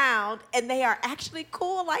go around and they are actually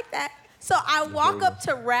cool like that. So I walk up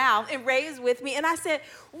to Ralph, and Ray is with me, and I said,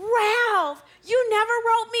 Ralph, you never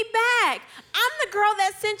wrote me back. I'm the girl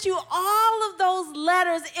that sent you all of those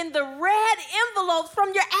letters in the red envelopes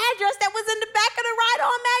from your address that was in the back of the Ride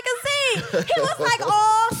On magazine. He was like,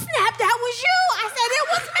 oh, snap, that was you. I said, it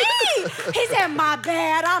was me. He said, my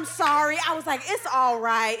bad, I'm sorry. I was like, it's all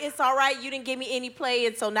right. It's all right. You didn't give me any play,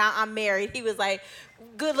 and so now I'm married. He was like,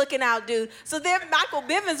 good looking out, dude. So then Michael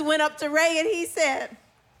Bivens went up to Ray, and he said,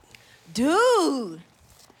 dude,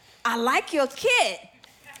 I like your kit.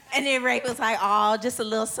 And then Ray was like, oh, just a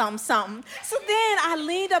little something, something. So then I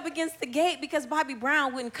leaned up against the gate because Bobby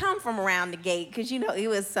Brown wouldn't come from around the gate because, you know, it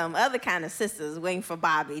was some other kind of sisters waiting for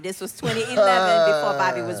Bobby. This was 2011 before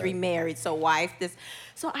Bobby was remarried, so wife.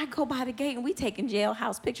 So I go by the gate and we taking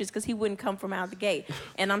jailhouse pictures because he wouldn't come from out the gate.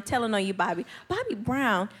 And I'm telling on you, Bobby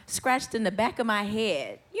Brown scratched in the back of my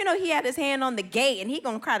head. You know, he had his hand on the gate and he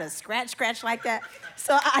gonna try to scratch like that.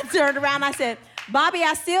 So I turned around, I said, Bobby,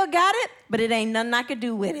 I still got it, but it ain't nothing I could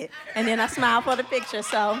do with it. And then I smiled for the picture,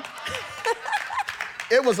 so.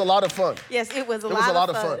 It was a lot of fun. Yes, it was a It was a lot lot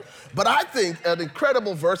of fun. But I think an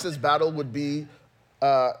incredible versus battle would be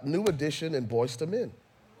New Edition and Boyz II Men.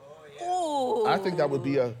 Ooh. I think that would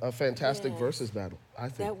be a fantastic versus battle. I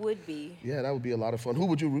think. That would be. Yeah, that would be a lot of fun. Who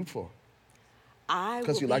would you root for? I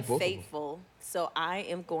 'Cause will you be like both of them. faithful, so I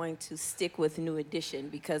am going to stick with New Edition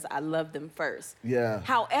because I love them first. Yeah.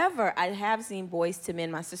 However, I have seen Boyz II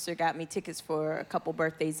Men. My sister got me tickets for a couple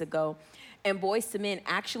birthdays ago. And Boyz II Men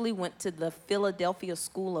actually went to the Philadelphia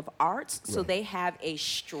School of Arts, so Right. they have a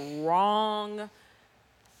strong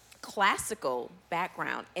classical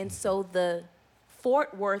background. And so the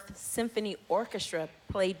Fort Worth Symphony Orchestra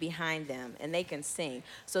played behind them, and they can sing.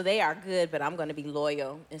 So they are good, but I'm going to be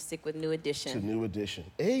loyal and stick with New Edition. To New Edition.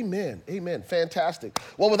 Amen. Amen. Fantastic.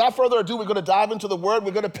 Well, without further ado, we're going to dive into the Word.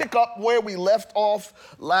 We're going to pick up where we left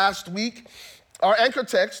off last week. Our anchor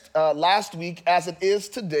text last week, as it is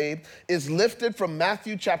today, is lifted from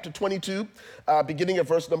Matthew chapter 22, beginning at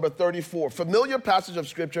verse number 34. Familiar passage of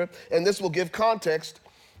Scripture, and this will give context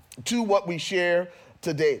to what we share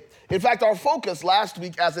today. In fact, our focus last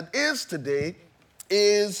week, as it is today,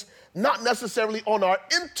 is not necessarily on our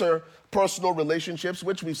interpersonal relationships,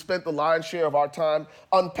 which we've spent the lion's share of our time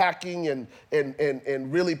unpacking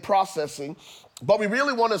and really processing. But we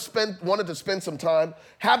really wanted to spend some time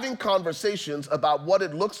having conversations about what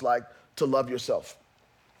it looks like to love yourself.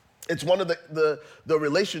 It's one of the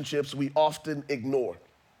relationships we often ignore.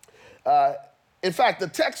 In fact, the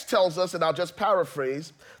text tells us, and I'll just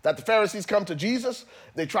paraphrase, that the Pharisees come to Jesus.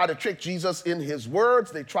 They try to trick Jesus in his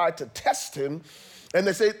words. They try to test him. And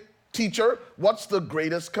they say, "Teacher, what's the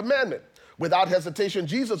greatest commandment?" Without hesitation,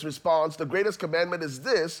 Jesus responds, "The greatest commandment is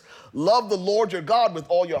this: love the Lord your God with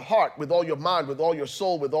all your heart, with all your mind, with all your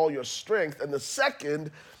soul, with all your strength. And the second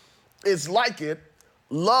is like it: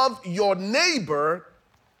 love your neighbor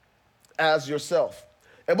as yourself."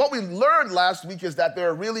 And what we learned last week is that there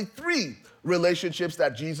are really three relationships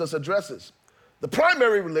that Jesus addresses. The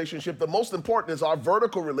primary relationship, the most important, is our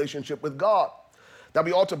vertical relationship with God. That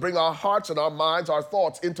we ought to bring our hearts and our minds, our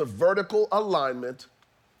thoughts into vertical alignment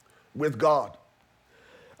with God.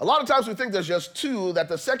 A lot of times we think there's just two, that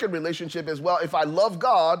the second relationship is, well, if I love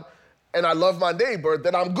God and I love my neighbor,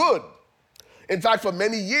 then I'm good. In fact, for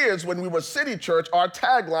many years when we were City Church, our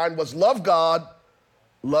tagline was love God,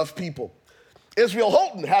 love people. Israel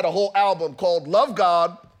Houghton had a whole album called Love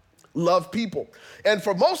God, Love People. And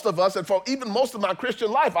for most of us, and for even most of my Christian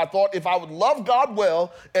life, I thought if I would love God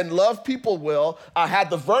well and love people well, I had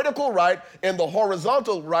the vertical right and the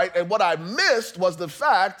horizontal right. And what I missed was the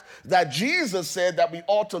fact that Jesus said that we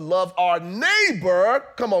ought to love our neighbor,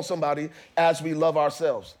 come on somebody, as we love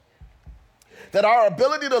ourselves. That our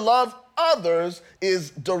ability to love others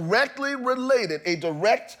is directly related, a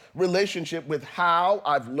direct relationship with how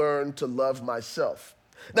I've learned to love myself.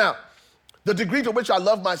 Now, the degree to which I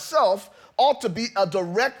love myself ought to be a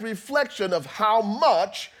direct reflection of how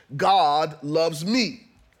much God loves me.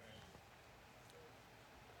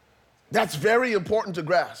 That's very important to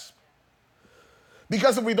grasp.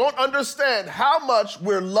 Because if we don't understand how much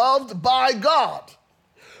we're loved by God,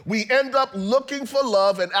 we end up looking for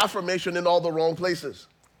love and affirmation in all the wrong places.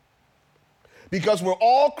 Because we're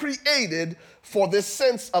all created for this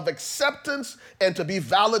sense of acceptance and to be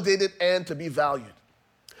validated and to be valued.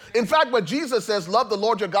 In fact, when Jesus says, love the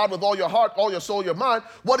Lord your God with all your heart, all your soul, your mind,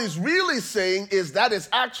 what he's really saying is that is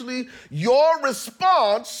actually your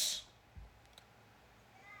response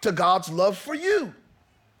to God's love for you.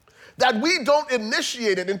 That we don't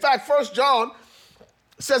initiate it. In fact, 1 John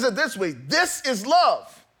says it this way: this is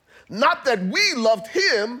love, not that we loved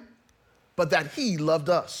him, but that he loved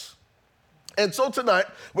us. And so tonight,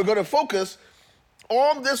 we're going to focus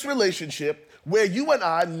on this relationship where you and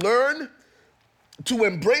I learn to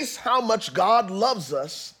embrace how much God loves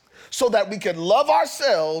us so that we can love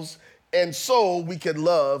ourselves and so we can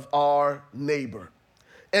love our neighbor.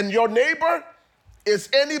 And your neighbor is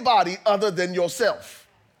anybody other than yourself.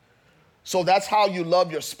 So that's how you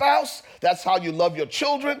love your spouse. That's how you love your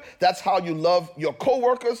children. That's how you love your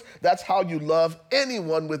coworkers. That's how you love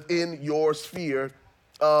anyone within your sphere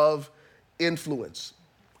of influence.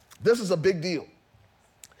 This is a big deal.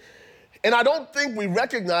 And I don't think we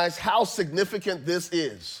recognize how significant this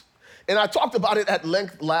is. And I talked about it at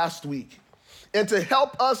length last week. And to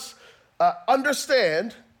help us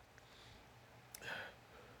understand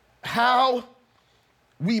how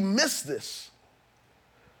we miss this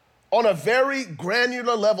on a very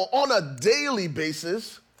granular level, on a daily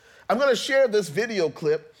basis, I'm going to share this video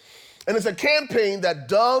clip. And it's a campaign that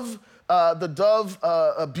Dove, the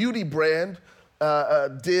Dove beauty brand,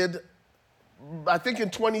 did, I think,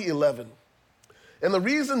 in 2011. And the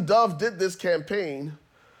reason Dove did this campaign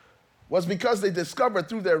was because they discovered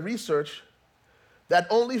through their research that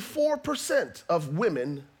only 4% of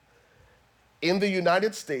women in the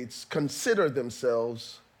United States consider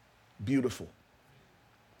themselves beautiful.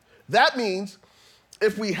 That means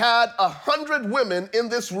if we had 100 women in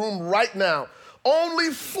this room right now,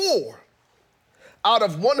 only 4 out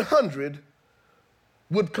of 100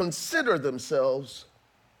 would consider themselves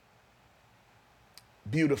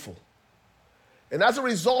beautiful. And as a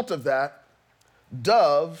result of that,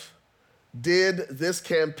 Dove did this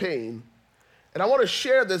campaign. And I want to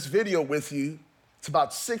share this video with you. It's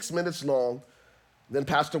about 6 minutes long. Then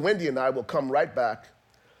Pastor Wendy and I will come right back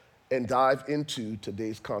and dive into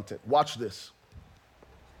today's content. Watch this.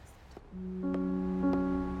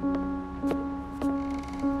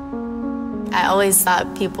 I always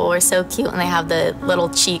thought people were so cute when they have the little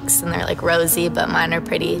cheeks and they're like rosy, but mine are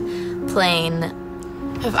pretty plain.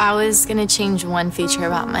 If I was gonna change one feature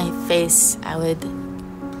about my face, I would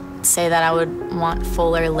say that I would want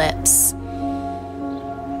fuller lips.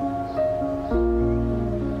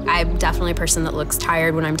 I'm definitely a person that looks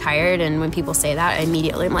tired when I'm tired, and when people say that, I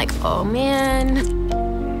immediately am like, oh man.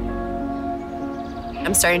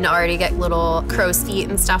 I'm starting to already get little crow's feet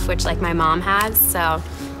and stuff, which like my mom has, so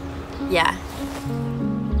yeah.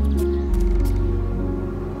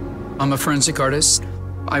 I'm a forensic artist.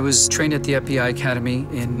 I was trained at the FBI Academy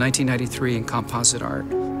in 1993 in composite art.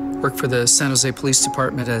 Worked for the San Jose Police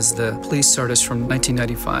Department as the police artist from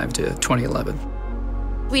 1995 to 2011.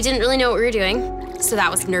 We didn't really know what we were doing, so that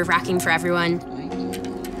was nerve-wracking for everyone.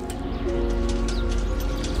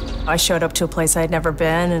 I showed up to a place I'd never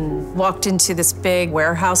been and walked into this big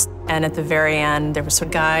warehouse, and at the very end, there was a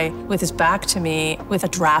guy with his back to me with a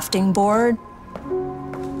drafting board.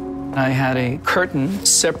 I had a curtain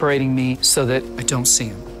separating me so that I don't see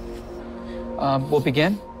him. We'll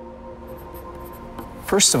begin.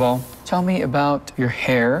 First of all, tell me about your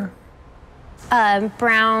hair.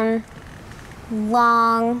 Brown,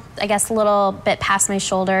 long, I guess a little bit past my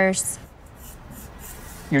shoulders.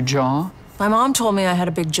 Your jaw. My mom told me I had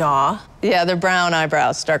a big jaw. Yeah, they're brown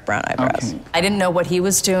eyebrows, dark brown eyebrows. Okay. I didn't know what he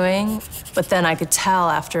was doing, but then I could tell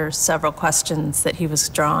after several questions that he was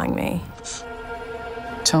drawing me.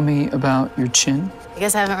 Tell me about your chin. I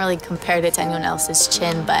guess I haven't really compared it to anyone else's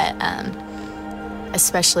chin, but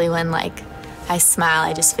especially when like I smile,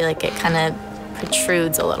 I just feel like it kind of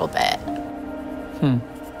protrudes a little bit.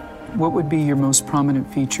 What would be your most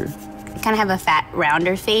prominent feature? I kind of have a fat,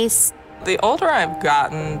 rounder face. The older I've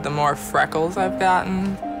gotten, the more freckles I've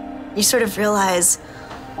gotten. You sort of realize,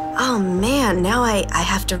 oh man, now I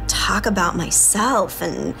have to talk about myself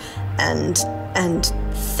and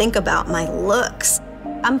think about my looks.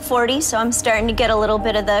 I'm 40, so I'm starting to get a little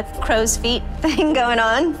bit of the crow's feet thing going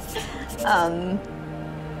on.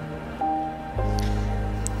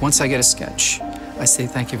 Once I get a sketch, I say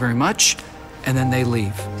thank you very much, and then they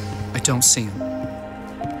leave. I don't see them.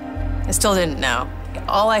 I still didn't know.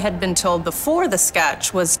 All I had been told before the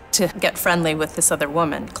sketch was to get friendly with this other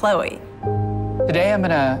woman, Chloe. Today I'm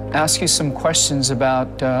gonna ask you some questions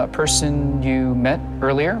about a person you met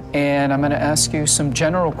earlier, and I'm gonna ask you some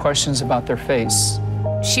general questions about their face.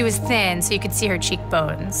 She was thin, so you could see her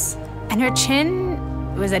cheekbones. And her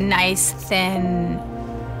chin was a nice, thin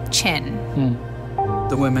chin.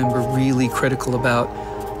 The women were really critical about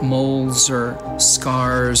moles or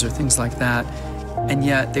scars or things like that, and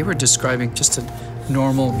yet they were describing just a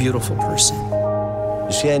normal, beautiful person.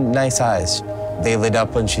 She had nice eyes. They lit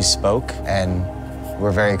up when she spoke and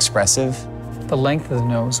were very expressive. The length of the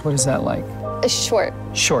nose, what is that like? Short.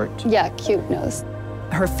 Short. Yeah, cute nose.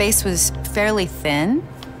 Her face was fairly thin.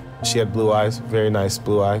 She had blue eyes, very nice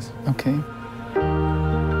blue eyes. Okay.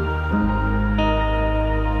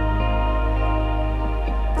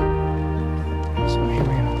 So here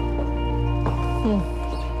we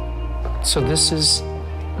go. So this is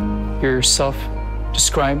your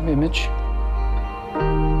self-described image.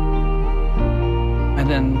 And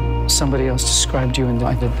then somebody else described you, and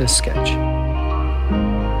I did this sketch.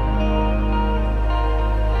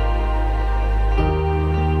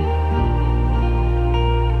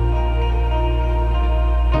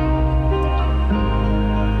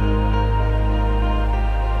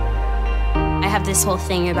 I have this whole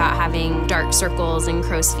thing about having dark circles and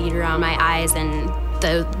crow's feet around my eyes, and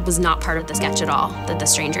that was not part of the sketch at all that The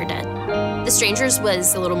Stranger did. The Stranger's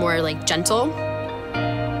was a little more like gentle.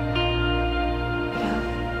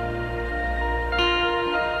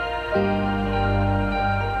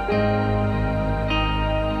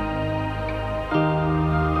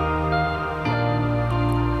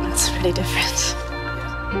 It's pretty different.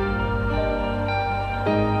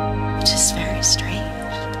 Which is very strange.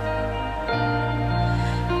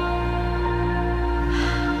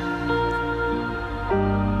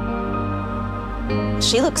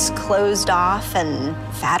 She looks closed off and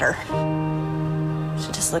fatter.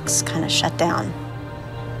 She just looks kind of shut down.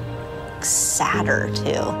 Looks sadder,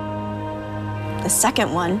 too. The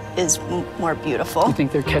second one is more beautiful. You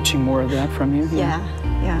think they're catching more of that from you? Yeah.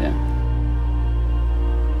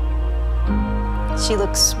 She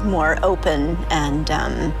looks more open and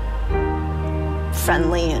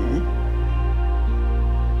friendly and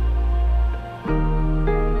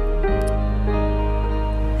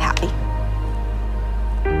happy.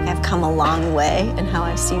 I've come a long way in how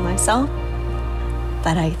I see myself,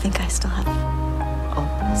 but I think I still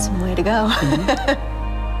have some way to go.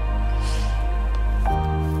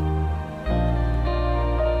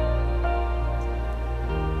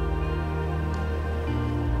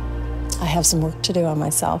 I have some work to do on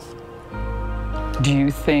myself. Do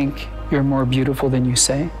you think you're more beautiful than you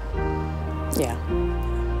say? Yeah.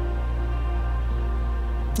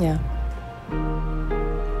 Yeah.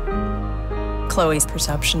 Chloe's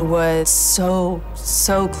perception was so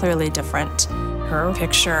clearly different. Her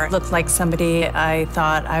picture looked like somebody I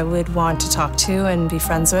thought I would want to talk to and be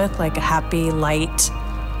friends with, like a happy, light,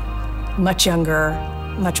 much younger,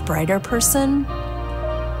 much brighter person.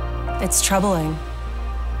 It's troubling.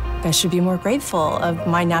 I should be more grateful of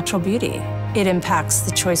my natural beauty. It impacts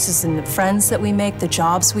the choices and the friends that we make, the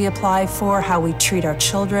jobs we apply for, how we treat our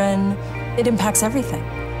children. It impacts everything.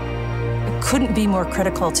 It couldn't be more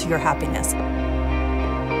critical to your happiness.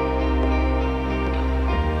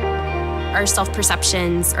 Our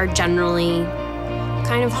self-perceptions are generally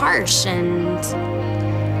kind of harsh and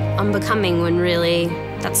unbecoming when really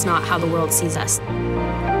that's not how the world sees us.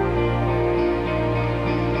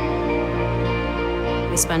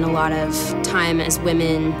 We spend a lot of time as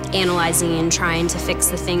women analyzing and trying to fix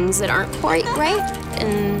the things that aren't quite right,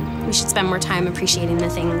 and we should spend more time appreciating the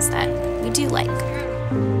things that we do like.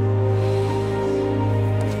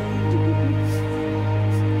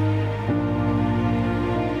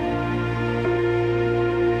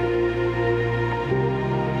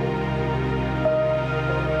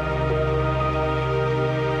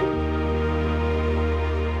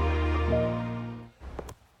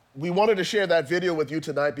 We wanted to share that video with you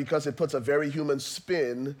tonight because it puts a very human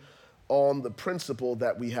spin on the principle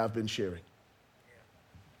that we have been sharing.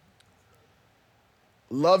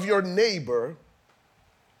 Love your neighbor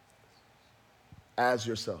as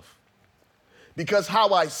yourself. Because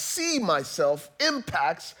how I see myself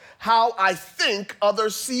impacts how I think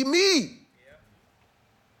others see me.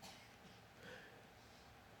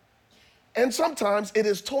 And sometimes it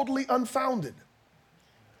is totally unfounded.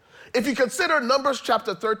 If you consider Numbers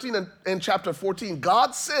chapter 13 and chapter 14,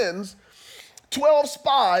 God sends 12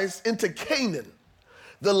 spies into Canaan,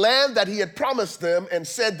 the land that he had promised them and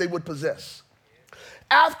said they would possess.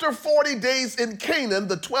 After 40 days in Canaan,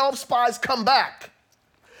 the 12 spies come back.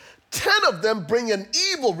 10 of them bring an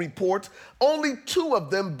evil report. Only 2 of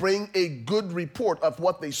them bring a good report of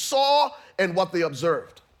what they saw and what they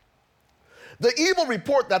observed. The evil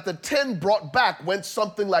report that the 10 brought back went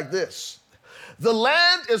something like this. The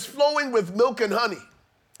land is flowing with milk and honey.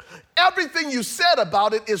 Everything you said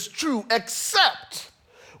about it is true, except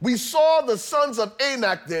we saw the sons of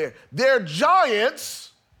Anak there. They're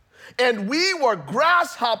giants, and we were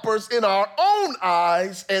grasshoppers in our own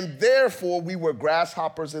eyes, and therefore we were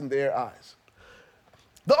grasshoppers in their eyes.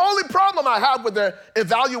 The only problem I have with their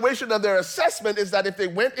evaluation of their assessment is that if they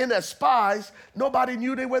went in as spies, nobody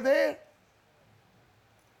knew they were there.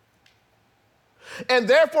 And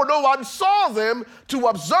therefore no one saw them to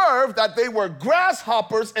observe that they were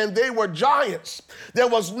grasshoppers and they were giants. There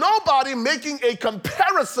was nobody making a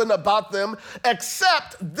comparison about them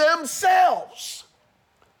except themselves.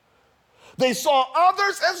 They saw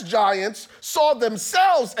others as giants, saw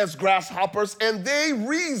themselves as grasshoppers, and they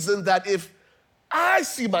reasoned that if I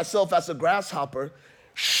see myself as a grasshopper,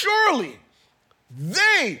 surely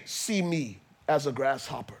they see me as a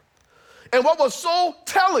grasshopper. And what was so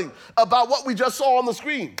telling about what we just saw on the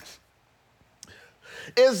screens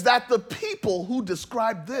is that the people who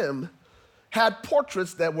described them had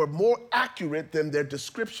portraits that were more accurate than their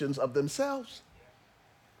descriptions of themselves.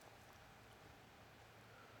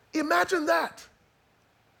 Imagine that.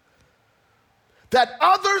 That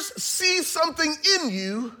others see something in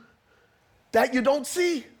you that you don't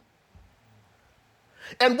see.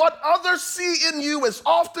 And what others see in you is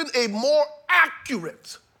often a more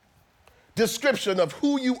accurate description of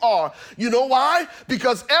who you are. You know why?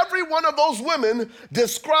 Because every one of those women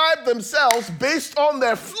described themselves based on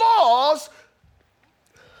their flaws,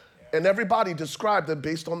 and everybody described them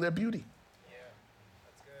based on their beauty.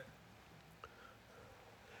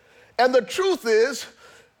 And the truth is,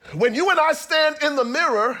 when you and I stand in the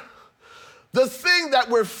mirror, the thing that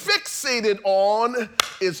we're fixated on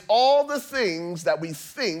is all the things that we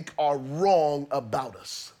think are wrong about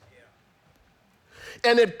us.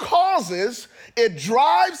 And it drives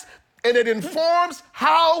and it informs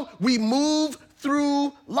how we move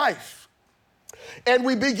through life. And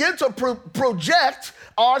we begin to project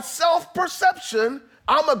our self-perception.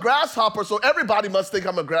 I'm a grasshopper, so everybody must think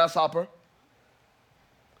I'm a grasshopper.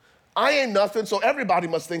 I ain't nothing, so everybody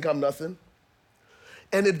must think I'm nothing.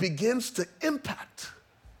 And it begins to impact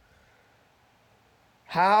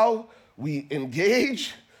how we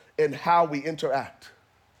engage and how we interact.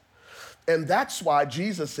 And that's why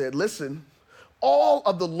Jesus said, listen, all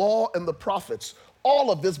of the law and the prophets,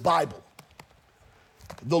 all of this Bible,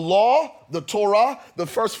 the law, the Torah, the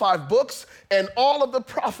first 5 books, and all of the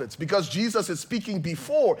prophets, because Jesus is speaking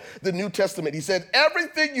before the New Testament. He said,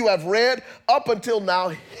 everything you have read up until now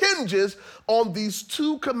hinges on these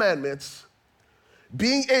 2 commandments,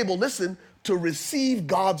 being able, listen, to receive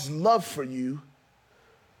God's love for you,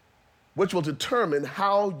 which will determine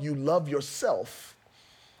how you love yourself,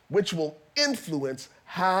 which will influence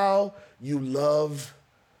how you love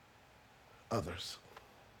others.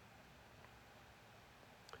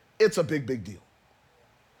 It's a big, big deal.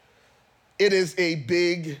 It is a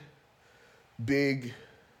big, big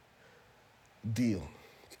deal.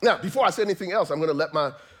 Now, before I say anything else, I'm going to let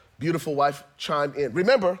my beautiful wife chime in.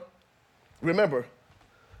 Remember,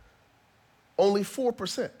 only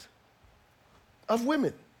 4% of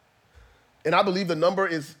women, and I believe the number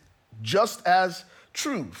is just as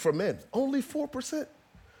true for men, only 4%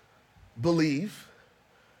 believe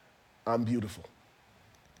I'm beautiful.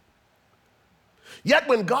 Yet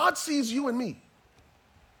when God sees you and me,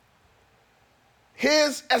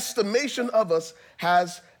 his estimation of us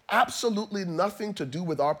has absolutely nothing to do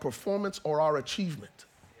with our performance or our achievement.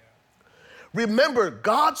 Remember,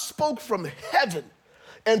 God spoke from heaven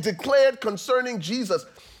and declared concerning Jesus,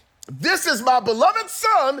 this is my beloved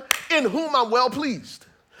son in whom I'm well pleased.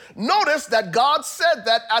 Notice that God said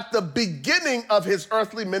that at the beginning of his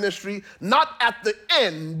earthly ministry, not at the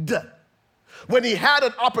end, when he had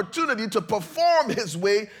an opportunity to perform his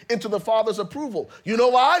way into the Father's approval. You know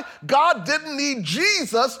why? God didn't need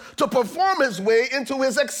Jesus to perform his way into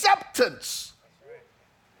his acceptance.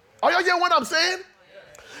 Are y'all hearing what I'm saying?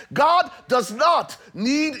 God does not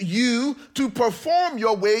need you to perform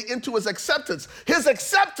your way into his acceptance. His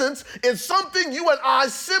acceptance is something you and I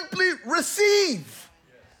simply receive.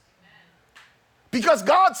 Because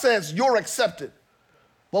God says you're accepted.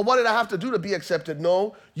 Well, what did I have to do to be accepted?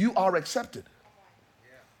 No, you are accepted.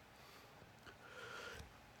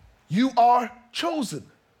 You are chosen.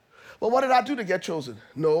 Well, what did I do to get chosen?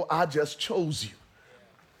 No, I just chose you.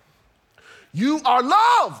 You are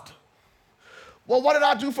loved. Well, what did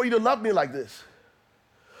I do for you to love me like this?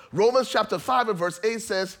 Romans chapter 5 and verse 8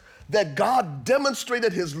 says that God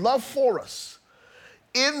demonstrated his love for us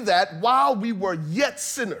in that while we were yet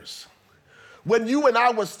sinners, when you and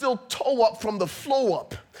I were still toe up from the flow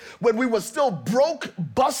up, when we were still broke,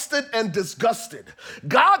 busted, and disgusted,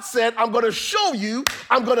 God said, I'm going to show you,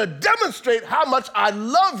 I'm going to demonstrate how much I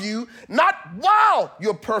love you, not while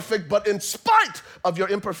you're perfect, but in spite of your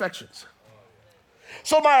imperfections.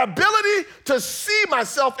 So my ability to see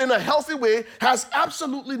myself in a healthy way has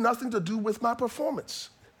absolutely nothing to do with my performance.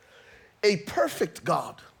 A perfect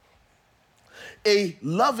God, a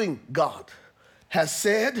loving God has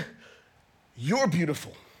said, you're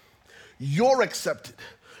beautiful, you're accepted,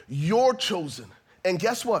 you're chosen. And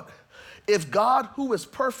guess what? If God, who is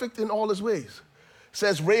perfect in all his ways,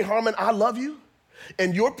 says, Ray Harmon, I love you,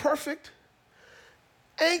 and you're perfect,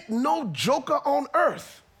 ain't no joker on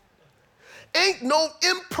earth, ain't no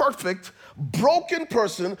imperfect, broken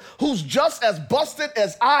person who's just as busted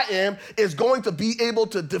as I am is going to be able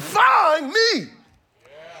to define me.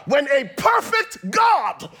 When a perfect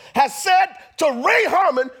God has said to Ray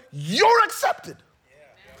Harmon, you're accepted.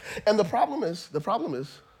 And the problem is,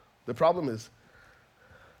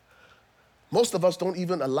 most of us don't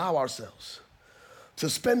even allow ourselves to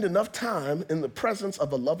spend enough time in the presence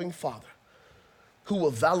of a loving Father who will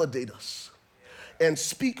validate us and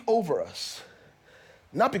speak over us,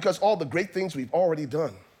 not because all the great things we've already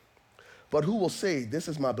done, but who will say, this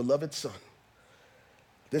is my beloved son,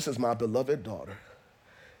 this is my beloved daughter,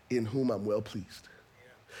 in whom I'm well pleased.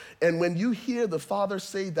 And when you hear the Father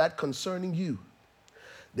say that concerning you,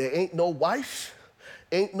 there ain't no wife,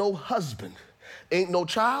 ain't no husband, ain't no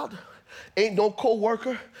child, ain't no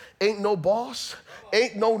co-worker, ain't no boss,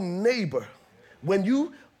 ain't no neighbor. When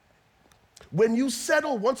you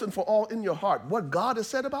settle once and for all in your heart what God has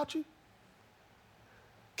said about you,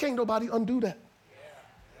 can't nobody undo that.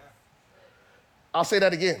 I'll say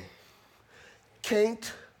that again.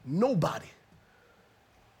 Can't nobody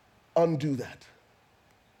undo that.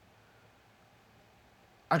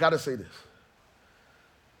 I gotta say this.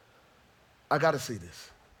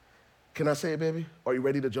 Can I say it, baby? Are you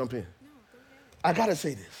ready to jump in? No, go ahead. I gotta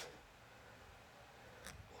say this.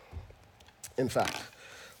 In fact,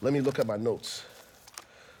 let me look at my notes.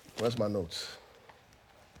 Where's my notes?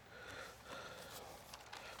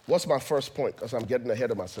 What's my first point? Because I'm getting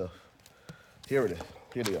ahead of myself. Here it is.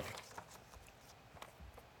 Here they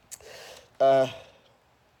are.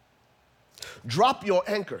 Drop your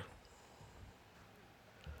anchor.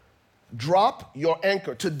 Drop your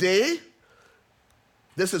anchor. Today,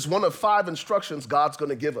 this is one of 5 instructions God's going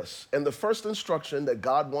to give us. And the first instruction that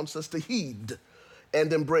God wants us to heed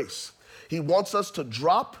and embrace, He wants us to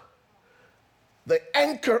drop the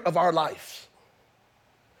anchor of our life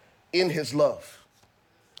in His love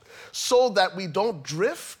so that we don't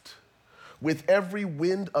drift with every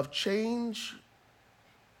wind of change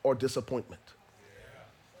or disappointment.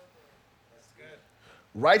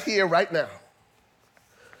 Right here, right now,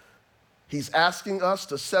 He's asking us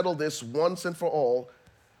to settle this once and for all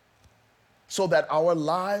so that our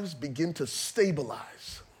lives begin to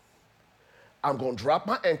stabilize. I'm going to drop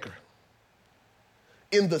my anchor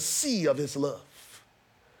in the sea of His love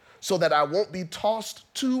so that I won't be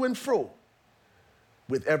tossed to and fro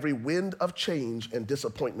with every wind of change and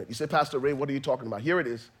disappointment. You say, Pastor Ray, what are you talking about? Here it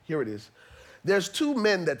is. Here it is. There's 2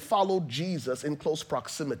 men that followed Jesus in close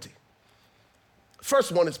proximity.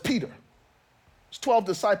 First one is Peter. There's 12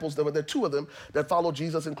 disciples. There are 2 of them that followed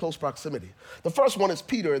Jesus in close proximity. The first one is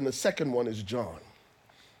Peter, and the second one is John.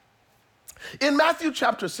 In Matthew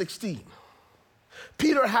chapter 16,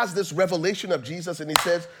 Peter has this revelation of Jesus, and he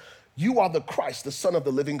says, you are the Christ, the Son of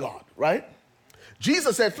the living God, right?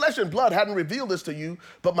 Jesus said, flesh and blood hadn't revealed this to you,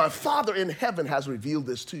 but my Father in heaven has revealed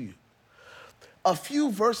this to you. A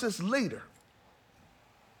few verses later,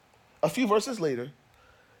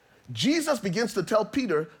 Jesus begins to tell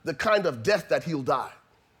Peter the kind of death that he'll die.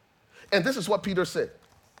 And this is what Peter said.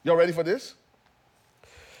 Y'all ready for this?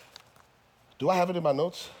 Do I have it in my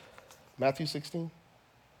notes? Matthew 16?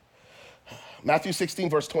 Matthew 16,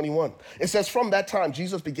 verse 21. It says, from that time,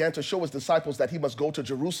 Jesus began to show his disciples that he must go to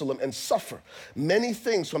Jerusalem and suffer many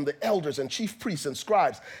things from the elders and chief priests and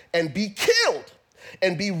scribes and be killed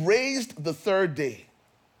and be raised the 3rd day.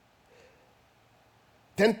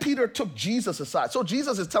 Then Peter took Jesus aside. So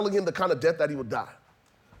Jesus is telling him the kind of death that he would die.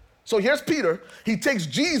 So here's Peter. He takes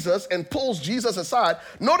Jesus and pulls Jesus aside.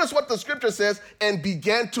 Notice what the scripture says, and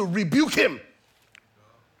began to rebuke him.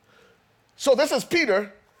 So this is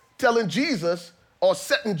Peter telling Jesus, or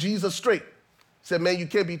setting Jesus straight. He said, man, you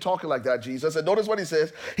can't be talking like that, Jesus. And notice what he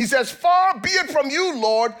says. He says, far be it from you,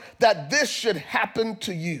 Lord, that this should happen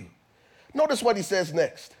to you. Notice what he says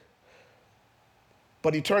next.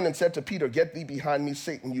 But he turned and said to Peter, get thee behind me,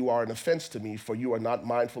 Satan. You are an offense to me, for you are not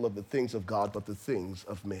mindful of the things of God, but the things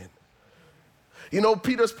of men. You know,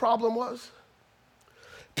 Peter's problem was?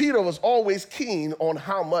 Peter was always keen on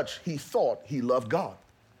how much he thought he loved God.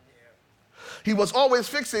 He was always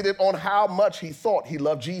fixated on how much he thought he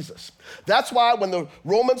loved Jesus. That's why when the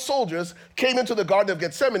Roman soldiers came into the Garden of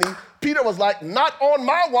Gethsemane, Peter was like, not on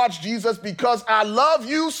my watch, Jesus, because I love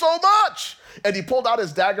you so much. And he pulled out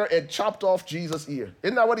his dagger and chopped off Jesus' ear.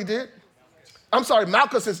 Isn't that what he did? I'm sorry,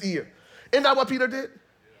 Malchus's ear. Isn't that what Peter did?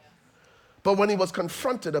 But when he was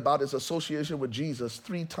confronted about his association with Jesus,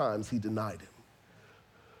 3 times he denied him.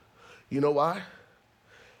 You know why?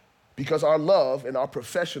 Because our love and our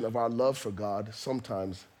profession of our love for God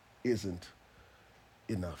sometimes isn't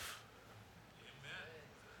enough.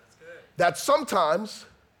 That sometimes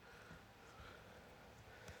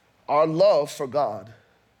our love for God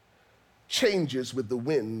changes with the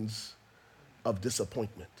winds of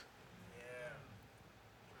disappointment.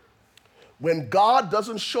 When God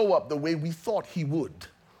doesn't show up the way we thought he would,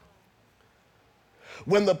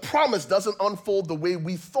 when the promise doesn't unfold the way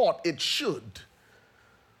we thought it should,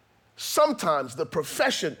 sometimes the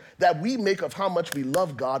profession that we make of how much we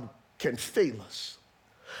love God can fail us.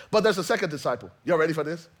 But there's a second disciple. Y'all ready for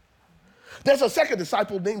this? There's a second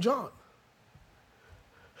disciple named John.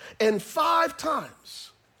 And 5 times,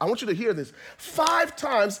 I want you to hear this, 5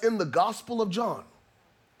 times in the Gospel of John,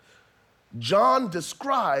 John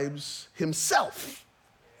describes himself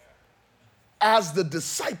as the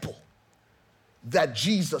disciple that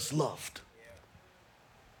Jesus loved.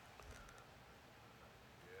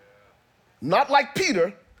 Not like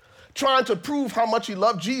Peter, trying to prove how much he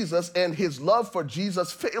loved Jesus and his love for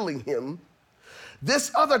Jesus failing him.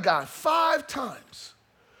 This other guy 5 times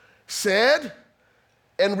said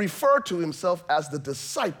and referred to himself as the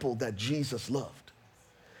disciple that Jesus loved.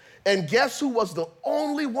 And guess who was the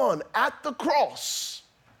only one at the cross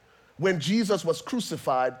when Jesus was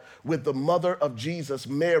crucified with the mother of Jesus,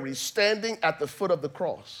 Mary, standing at the foot of the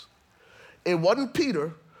cross? It wasn't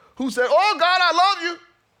Peter who said, oh God, I love you.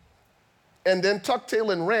 and then tucked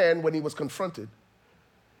tail and ran when he was confronted.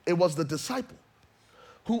 It was the disciple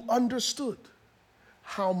who understood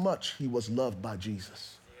how much he was loved by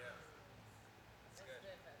Jesus.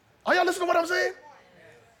 Are y'all listening to what I'm saying?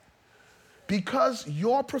 Because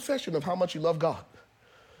your profession of how much you love God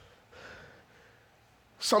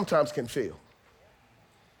sometimes can fail.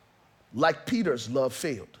 Like Peter's love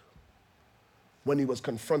failed when he was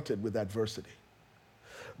confronted with adversity.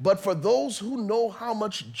 But for those who know how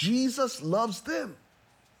much Jesus loves them,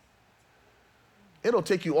 it'll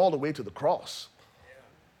take you all the way to the cross.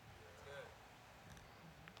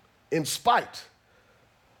 In spite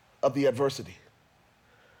of the adversity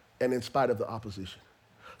and in spite of the opposition.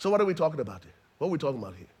 So what are we talking about here? What are we talking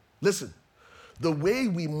about here? Listen, the way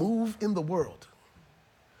we move in the world,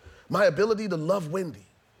 my ability to love Wendy,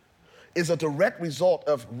 is a direct result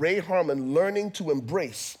of Ray Harmon learning to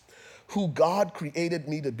embrace who God created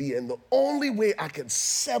me to be. And the only way I can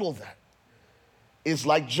settle that is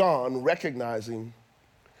like John recognizing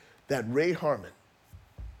that Ray Harmon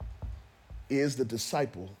is the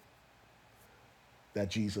disciple that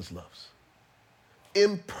Jesus loves.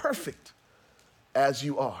 Imperfect as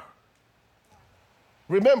you are.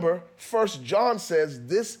 Remember, 1 John says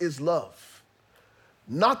this is love.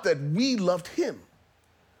 Not that we loved him,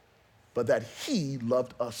 but that he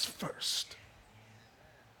loved us first.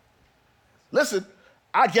 Listen,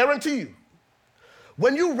 I guarantee you,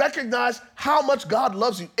 when you recognize how much God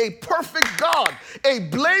loves you, a perfect God, a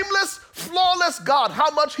blameless, flawless God,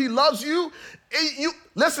 how much he loves you,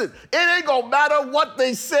 listen, it ain't gonna matter what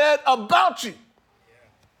they said about you.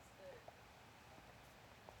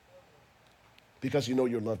 Because you know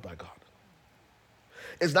you're loved by God.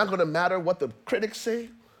 It's not gonna matter what the critics say,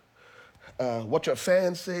 what your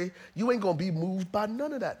fans say. You ain't gonna be moved by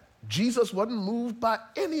none of that. Jesus wasn't moved by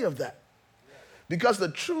any of that. Because the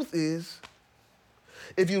truth is,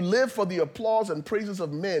 if you live for the applause and praises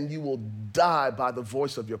of men, you will die by the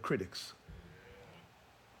voice of your critics.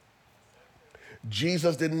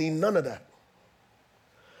 Jesus didn't need none of that.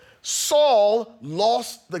 Saul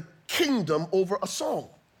lost the kingdom over a song.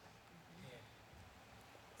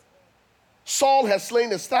 Saul has slain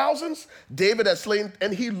his thousands, David has slain,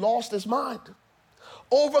 and he lost his mind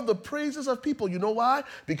over the praises of people. You know why?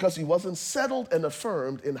 Because he wasn't settled and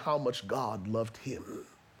affirmed in how much God loved him.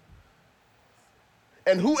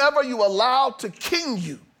 And whoever you allow to king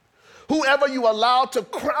you, whoever you allow to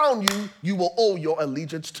crown you, you will owe your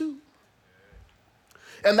allegiance to.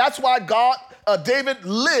 And that's why David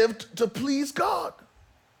lived to please God,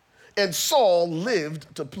 and Saul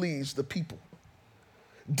lived to please the people.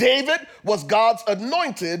 David was God's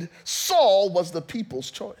anointed, Saul was the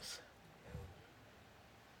people's choice.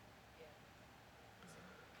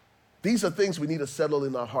 These are things we need to settle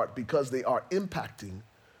in our heart because they are impacting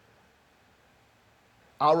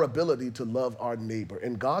our ability to love our neighbor.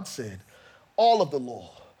 And God said, all of the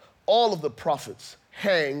law, all of the prophets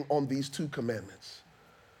hang on these two commandments.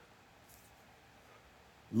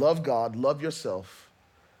 Love God, love yourself,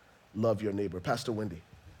 love your neighbor. Pastor Wendy.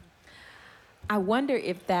 I wonder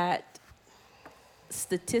if that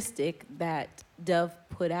statistic that Dove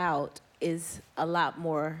put out is a lot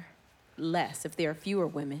more less, if there are fewer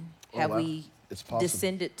women. Have we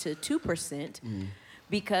descended to 2%?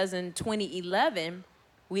 Because in 2011,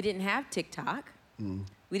 we didn't have TikTok.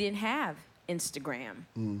 We didn't have Instagram.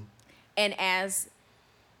 And as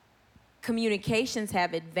communications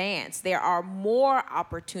have advanced, there are more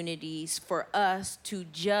opportunities for us to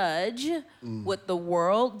judge what the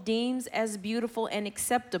world deems as beautiful and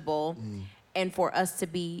acceptable, and for us to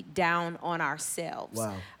be down on ourselves.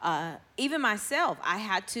 Wow. Even myself, I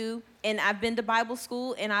had to, and I've been to Bible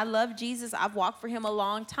school, and I love Jesus. I've walked for him a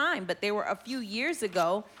long time, but there were a few years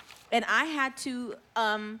ago, and I had to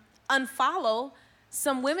unfollow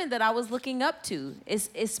some women that I was looking up to,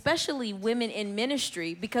 especially women in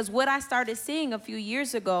ministry, because what I started seeing a few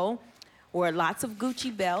years ago were lots of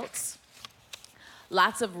Gucci belts,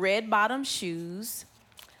 lots of red bottom shoes,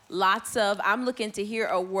 lots of, I'm looking to hear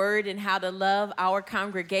a word in how to love our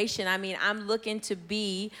congregation. I mean, I'm looking to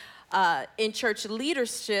be in church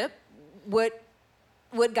leadership, what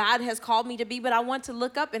God has called me to be, but I want to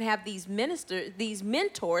look up and have these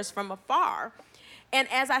mentors from afar. And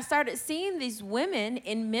as I started seeing these women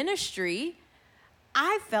in ministry,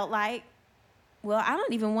 I felt like, well, I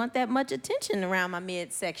don't even want that much attention around my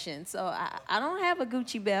midsection. So I don't have a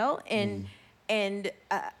Gucci belt, and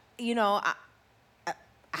you know,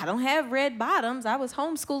 I don't have red bottoms. I was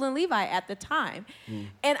homeschooling Levi at the time.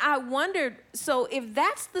 And I wondered, so if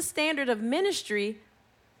that's the standard of ministry,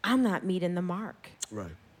 I'm not meeting the mark.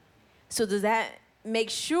 Right. So does that make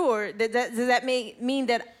sure, does that mean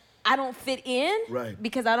that I don't fit in Right.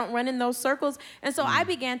 because I don't run in those circles. And so I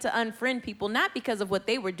began to unfriend people, not because of what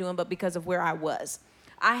they were doing, but because of where I was.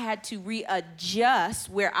 I had to readjust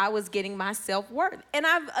where I was getting my self-worth. And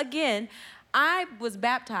I was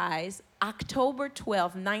baptized October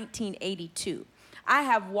 12, 1982. I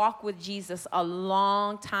have walked with Jesus a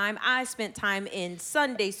long time. I spent time in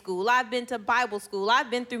Sunday school. I've been to Bible school.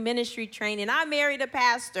 I've been through ministry training. I married a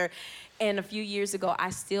pastor. And a few years ago,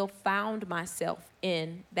 I still found myself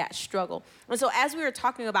in that struggle. And so as we were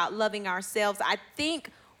talking about loving ourselves, I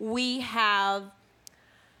think we have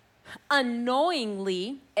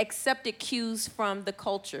unknowingly accepted cues from the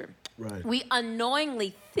culture. Right. We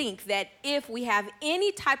unknowingly think that if we have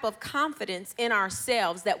any type of confidence in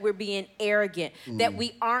ourselves, that we're being arrogant, that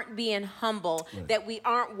we aren't being humble, that we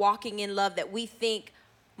aren't walking in love, that we think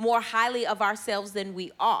more highly of ourselves than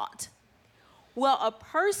we ought. Well, a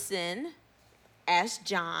person, as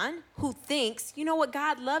John, who thinks, you know what,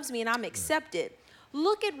 God loves me and I'm accepted,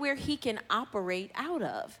 look at where he can operate out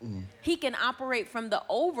of. He can operate from the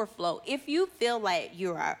overflow. If you feel like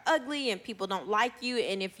you are ugly and people don't like you,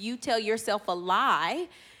 and if you tell yourself a lie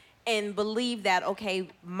and believe that, okay,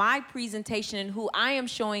 my presentation and who I am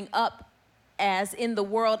showing up as in the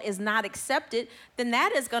world is not accepted, then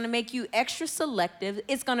that is going to make you extra selective.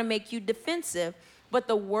 It's going to make you defensive. But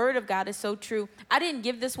the word of God is so true. I didn't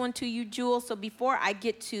give this one to you, Jewel. So before I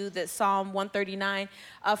get to the Psalm 139,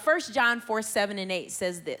 1 John 4, 7 and 8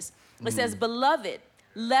 says this. It says, "Beloved,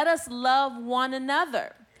 let us love one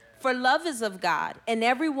another. For love is of God, and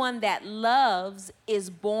everyone that loves is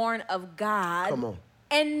born of God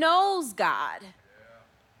and knows God.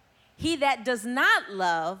 He that does not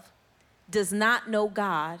love does not know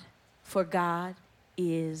God, for God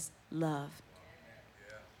is love."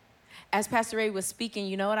 As Pastor Ray was speaking,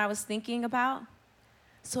 you know what I was thinking about?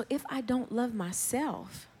 So if I don't love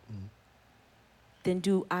myself, then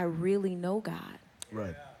do I really know God?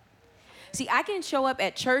 Right. See, I can show up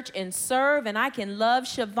at church and serve, and I can love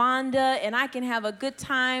Shavonda, and I can have a good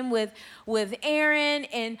time with Aaron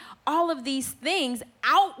and all of these things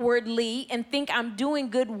outwardly and think I'm doing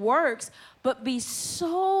good works, but be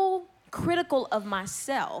so critical of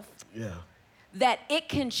myself that it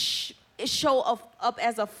can show up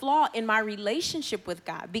as a flaw in my relationship with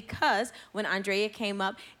God. Because when Andrea came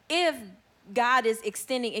up, if God is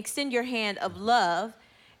extend your hand of love,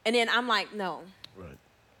 and then I'm like, no. Right.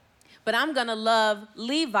 But I'm going to love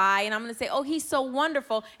Levi, and I'm going to say, oh, he's so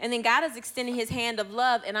wonderful. And then God is extending his hand of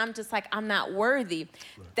love, and I'm just like, I'm not worthy.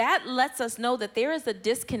 Right. That lets us know that there is a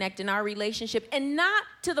disconnect in our relationship, and not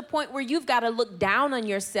to the point where you've got to look down on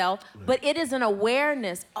yourself, but it is an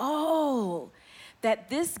awareness.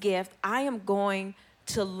 That this gift I am going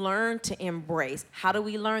to learn to embrace. How do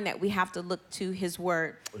we learn that? We have to look to his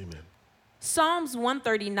word. Amen. Psalms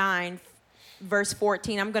 139, verse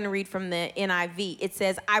 14, I'm going to read from the NIV. It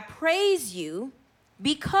says, "I praise you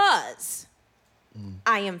because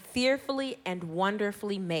I am fearfully and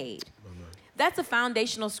wonderfully made." That's a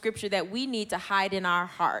foundational scripture that we need to hide in our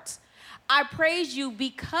hearts. I praise you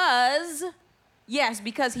because... Yes,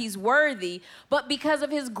 because he's worthy, but because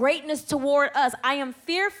of his greatness toward us. I am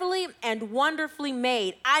fearfully and wonderfully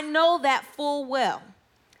made. I know that full well.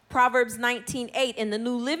 Proverbs 19:8 in the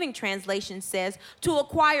New Living Translation says, "To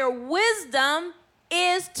acquire wisdom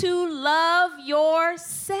is to love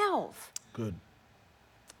yourself." Good.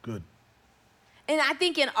 And I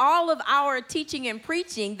think in all of our teaching and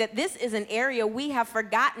preaching that this is an area we have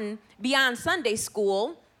forgotten beyond Sunday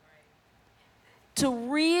school to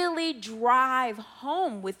really drive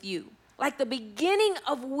home with you. Like the beginning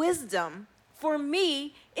of wisdom for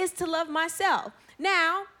me is to love myself.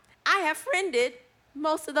 Now, I have friended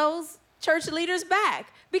most of those church leaders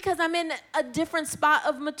back because I'm in a different spot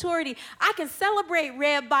of maturity. I can celebrate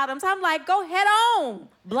red bottoms. I'm like, go head on,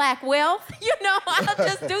 black wealth. I'll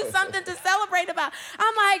just do something to celebrate about.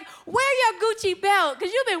 I'm like, wear your Gucci belt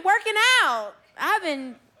because you've been working out. I've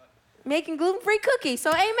been making gluten-free cookies.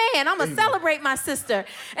 So amen. I'm going to celebrate my sister.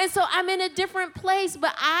 And so I'm in a different place,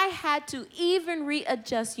 but I had to even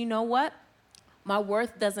readjust. You know what? My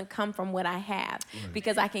worth doesn't come from what I have,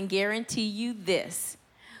 because I can guarantee you this.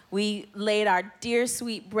 We laid our dear,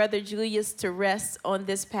 sweet brother Julius to rest on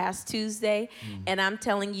this past Tuesday, and I'm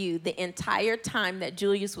telling you, the entire time that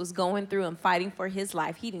Julius was going through and fighting for his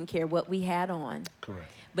life, he didn't care what we had on.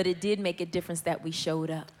 Correct. But it did make a difference that we showed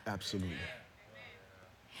up. Absolutely.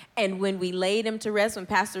 And when we laid him to rest, when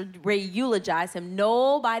Pastor Ray eulogized him,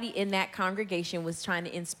 nobody in that congregation was trying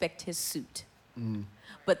to inspect his suit.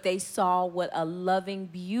 But they saw what a loving,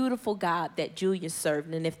 beautiful God that Julius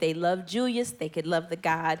served. And if they loved Julius, they could love the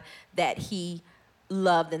God that he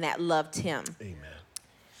loved and that loved him. Amen.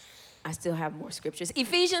 I still have more scriptures.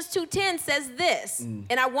 Ephesians 2:10 says this,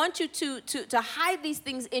 and I want you to hide these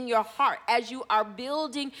things in your heart as you are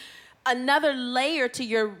building another layer to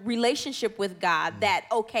your relationship with God, that,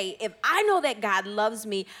 okay, if I know that God loves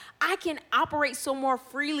me, I can operate so more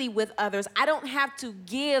freely with others. I don't have to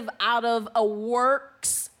give out of a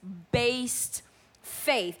works-based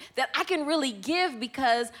faith, that I can really give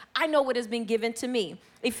because I know what has been given to me.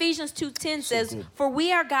 Ephesians 2:10 says, for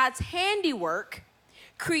we are God's handiwork,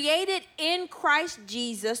 created in Christ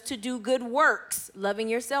Jesus to do good works. Loving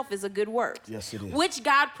yourself is a good work. Yes, it is. Which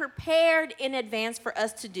God prepared in advance for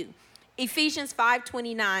us to do. Ephesians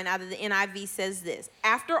 5:29 out of the NIV says this,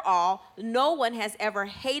 after all, no one has ever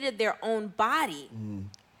hated their own body,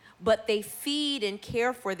 but they feed and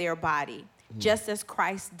care for their body, just as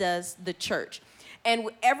Christ does the church.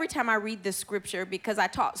 And every time I read this scripture, because I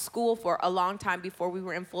taught school for a long time before we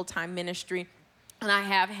were in full-time ministry, and I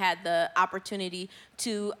have had the opportunity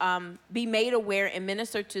to be made aware and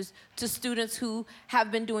minister to students who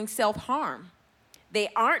have been doing self-harm. They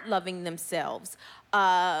aren't loving themselves,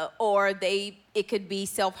 or it could be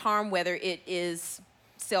self-harm, whether it is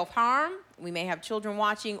self-harm, we may have children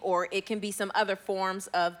watching, or it can be some other forms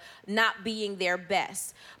of not being their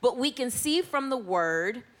best. But we can see from the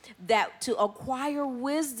word that to acquire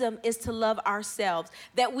wisdom is to love ourselves,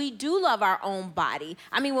 that we do love our own body.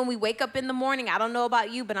 I mean, when we wake up in the morning, I don't know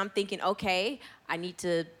about you, but I'm thinking, okay, I need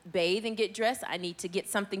to bathe and get dressed. I need to get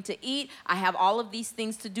something to eat. I have all of these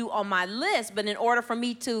things to do on my list, but in order for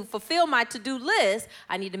me to fulfill my to-do list,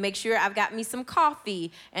 I need to make sure I've got me some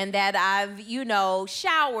coffee and that I've,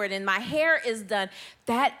 showered and my hair is done.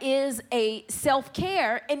 That is a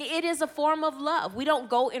self-care, and it is a form of love. We don't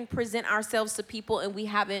go and present ourselves to people and we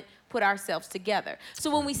haven't put ourselves together. So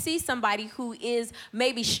when we see somebody who is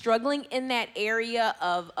maybe struggling in that area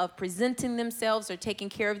of presenting themselves or taking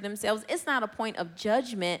care of themselves, it's not a point of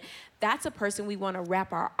judgment. That's a person we want to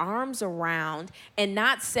wrap our arms around and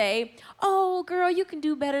not say, oh, girl, you can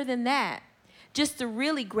do better than that. Just to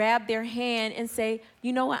really grab their hand and say,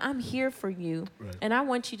 you know what, I'm here for you. Right. And I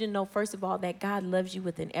want you to know, first of all, that God loves you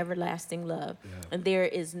with an everlasting love. Yeah. And there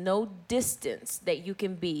is no distance that you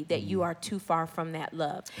can be that you are too far from that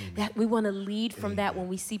love. That we want to lead from that when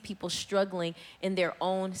we see people struggling in their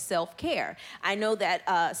own self-care. I know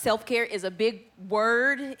that self-care is a big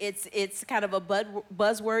word. It's kind of a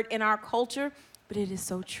buzzword in our culture, but it is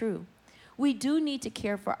so true. We do need to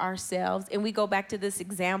care for ourselves. And we go back to this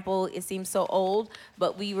example. It seems so old,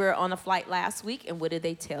 but we were on a flight last week, and what did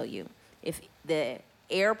they tell you? If the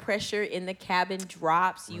air pressure in the cabin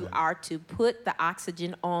drops, you are to put the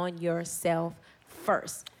oxygen on yourself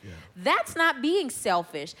first. Yeah. That's not being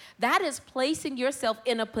selfish. That is placing yourself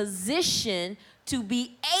in a position to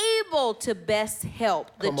be able to best help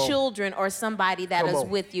the children or somebody that is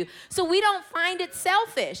with you. So we don't find it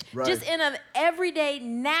selfish. Right. Just in an everyday,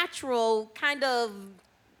 natural kind of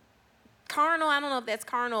carnal, I don't know if that's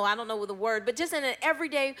carnal, I don't know the word, but just in an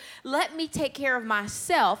everyday, let me take care of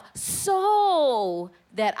myself so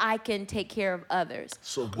that I can take care of others.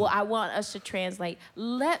 So good. Well, I want us to translate,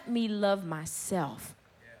 let me love myself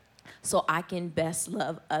so I can best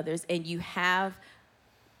love others. And you have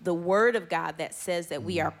the word of God that says that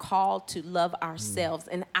we are called to love ourselves.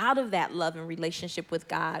 And out of that love and relationship with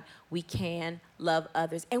God, we can love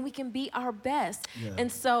others and we can be our best. Yeah.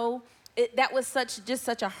 And so that was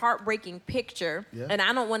such a heartbreaking picture. Yeah. And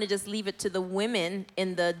I don't want to just leave it to the women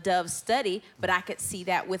in the Dove study, but I could see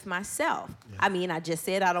that with myself. Yeah. I mean, I just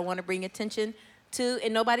said I don't want to bring attention to,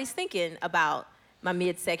 and nobody's thinking about my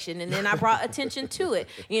midsection, and then I brought attention to it,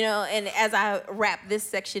 and as I wrap this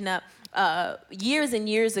section up, years and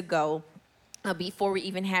years ago, before we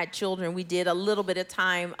even had children, we did a little bit of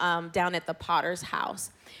time down at the Potter's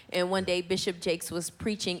house. And one day Bishop Jakes was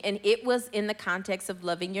preaching, and it was in the context of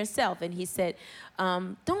loving yourself. And he said,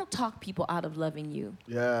 don't talk people out of loving you.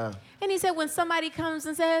 Yeah. And he said, when somebody comes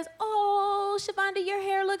and says, oh, Shavonda, your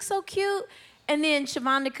hair looks so cute. And then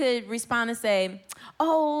Shavonda could respond and say,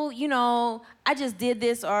 oh, I just did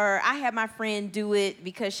this, or I had my friend do it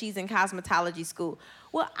because she's in cosmetology school.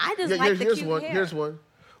 Well, I just like the cute hair. Here's one.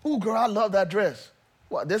 Ooh, girl, I love that dress.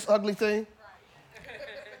 What, this ugly thing?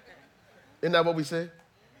 Isn't that what we said?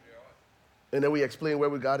 And then we explain where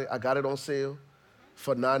we got it. I got it on sale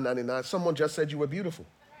for $9.99. Someone just said you were beautiful.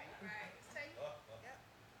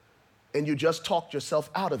 And you just talked yourself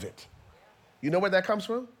out of it. You know where that comes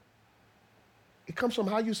from? It comes from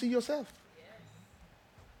how you see yourself.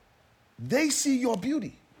 They see your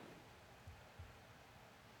beauty.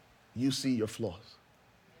 You see your flaws.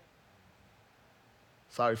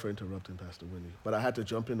 Sorry for interrupting, Pastor Wendy, but I had to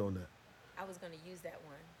jump in on that. I was going to use that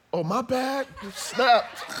one. Oh, my bad. Snap.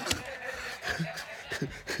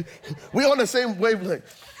 We're on the same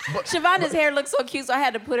wavelength. But, Shavonda's hair looks so cute, so I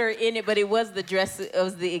had to put her in it, but it was the dress, it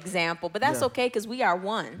was the example. But that's okay, because we are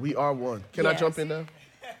one. We are one. Can I jump in now?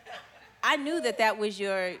 I knew that was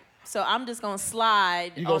your, so I'm just going to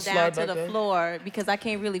slide on down to the floor, because I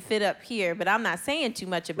can't really fit up here, but I'm not saying too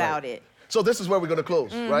much about it. So this is where we're going to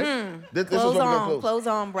close, right? This is where we're going to close. Close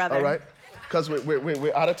on, brother. All right? Because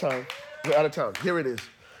we're out of time. We're out of time. Here it is.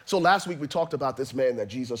 So last week we talked about this man that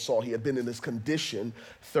Jesus saw. He had been in this condition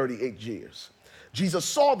 38 years. Jesus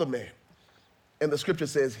saw the man, and the scripture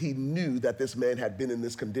says he knew that this man had been in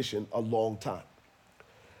this condition a long time.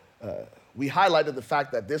 We highlighted the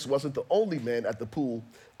fact that this wasn't the only man at the pool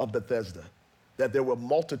of Bethesda, that there were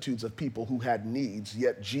multitudes of people who had needs,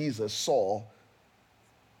 yet Jesus saw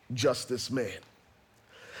just this man.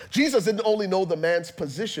 Jesus didn't only know the man's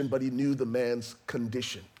position, but he knew the man's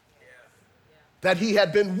condition. That he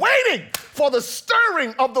had been waiting for the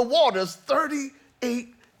stirring of the waters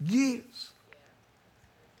 38 years.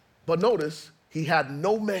 But notice, he had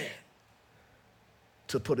no man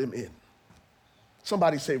to put him in.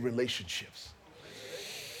 Somebody say relationships.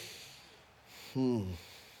 So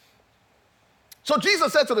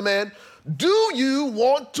Jesus said to the man, do you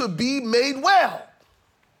want to be made well?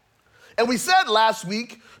 And we said last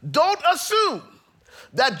week, don't assume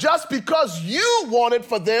that just because you want it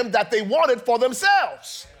for them, that they want it for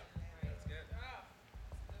themselves.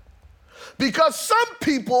 Because some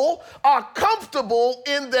people are comfortable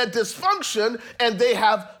in their dysfunction and they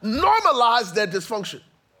have normalized their dysfunction.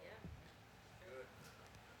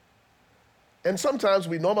 And sometimes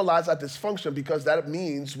we normalize our dysfunction because that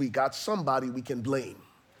means we got somebody we can blame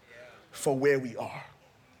for where we are.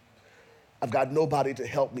 I've got nobody to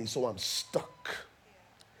help me, so I'm stuck.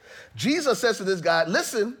 Jesus says to this guy,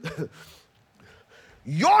 listen,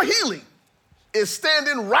 your healing is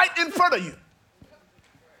standing right in front of you.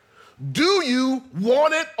 Do you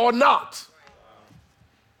want it or not?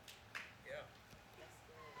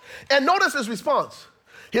 And notice his response.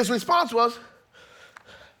 His response was,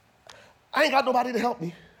 I ain't got nobody to help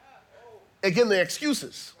me. Again, the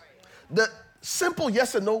excuses. The simple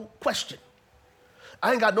yes or no question.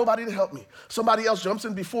 I ain't got nobody to help me. Somebody else jumps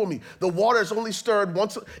in before me. The water is only stirred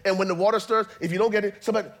once, and when the water stirs, if you don't get it,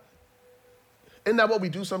 somebody. Isn't that what we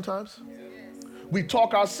do sometimes? Yes. We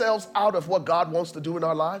talk ourselves out of what God wants to do in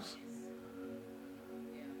our lives.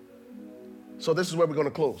 So this is where we're going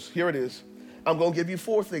to close. Here it is. I'm going to give you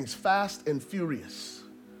 4 things, fast and furious.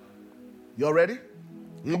 Y'all ready?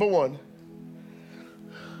 Number 1.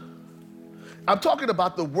 I'm talking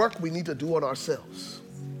about the work we need to do on ourselves.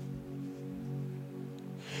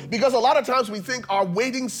 Because a lot of times we think our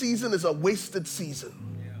waiting season is a wasted season.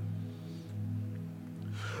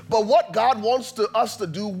 But what God wants us to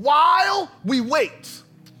do while we wait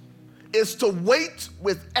is to wait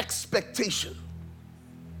with expectation.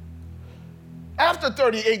 After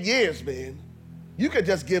 38 years, man, you could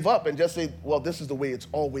just give up and just say, well, this is the way it's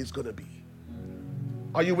always going to be.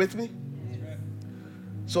 Are you with me?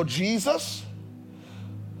 So Jesus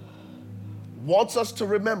wants us to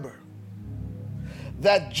remember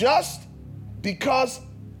that just because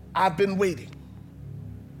I've been waiting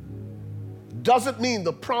doesn't mean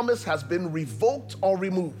the promise has been revoked or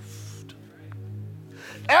removed.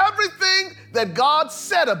 Everything that God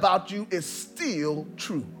said about you is still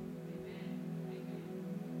true.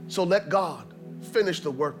 So let God finish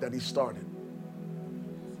the work that he started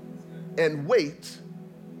and wait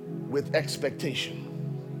with expectation.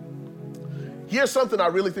 Here's something I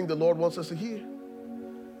really think the Lord wants us to hear.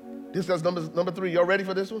 This is number 3. Y'all ready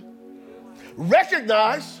for this one?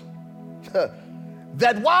 Recognize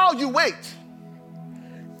that while you wait,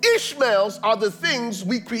 Ishmaels are the things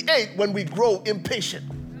we create when we grow impatient.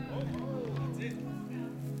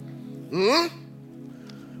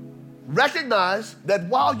 Recognize that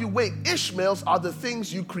while you wait, Ishmaels are the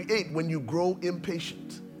things you create when you grow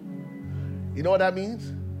impatient. You know what that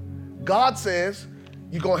means? God says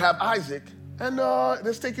you're going to have Isaac, and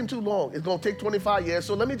it's taking too long. It's going to take 25 years,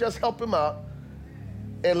 so let me just help him out,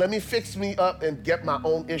 and let me fix me up and get my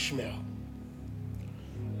own Ishmael.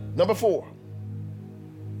 Number 4,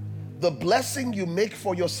 the blessing you make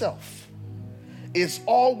for yourself is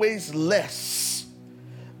always less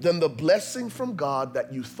than the blessing from God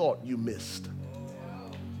that you thought you missed.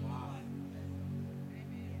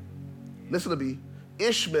 Listen to me.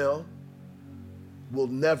 Ishmael will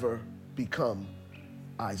never become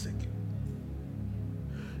Isaac.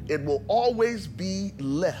 It will always be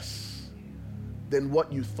less than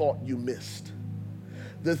what you thought you missed.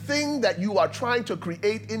 The thing that you are trying to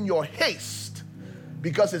create in your haste,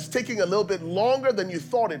 because it's taking a little bit longer than you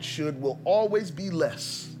thought it should, will always be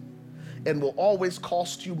less and will always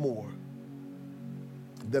cost you more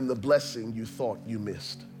than the blessing you thought you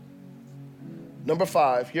missed. Number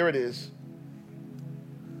 5, here it is.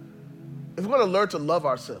 If we're going to learn to love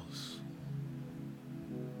ourselves,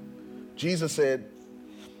 Jesus said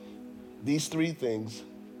these 3 things: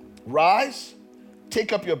 rise,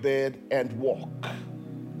 take up your bed, and walk.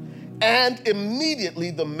 And immediately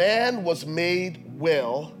the man was made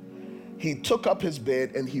well. He took up his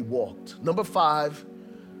bed and he walked. Number 5,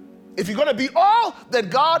 if you're going to be all that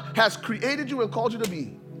God has created you and called you to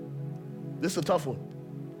be, this is a tough one.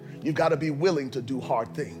 You've got to be willing to do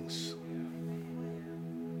hard things.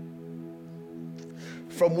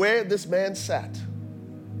 From where this man sat,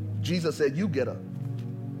 Jesus said, you get up.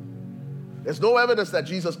 There's no evidence that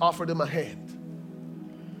Jesus offered him a hand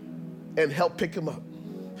and helped pick him up.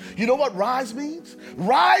 You know what rise means?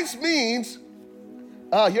 Rise means,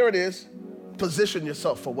 here it is, position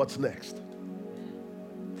yourself for what's next.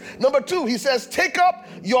 Number 2, he says, take up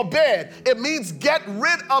your bed. It means get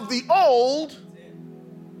rid of the old,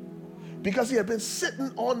 because he had been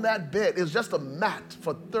sitting on that bed. It was just a mat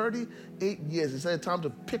for 38 years. He said, it's time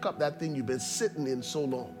to pick up that thing you've been sitting in so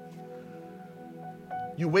long.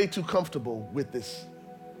 You're way too comfortable with this.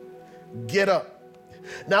 Get up.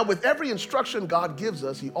 Now, with every instruction God gives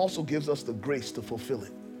us, he also gives us the grace to fulfill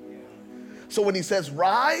it. So when he says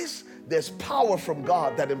rise, there's power from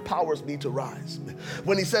God that empowers me to rise.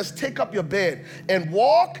 When he says take up your bed and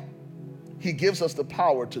walk, he gives us the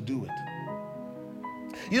power to do it.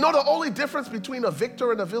 You know the only difference between a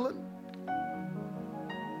victor and a villain?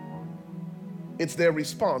 It's their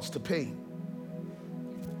response to pain.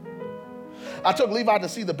 I took Levi to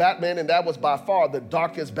see the Batman, and that was by far the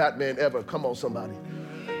darkest Batman ever. Come on, somebody.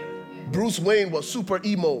 Bruce Wayne was super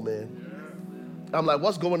emo, man. I'm like,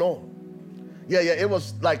 what's going on? Yeah, it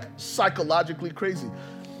was like psychologically crazy.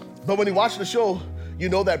 But when you watch the show, you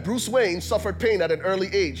know that Bruce Wayne suffered pain at an early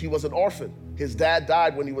age. He was an orphan. His dad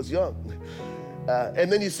died when he was young.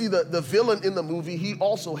 And then you see the villain in the movie, he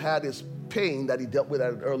also had his pain that he dealt with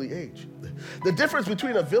at an early age. The difference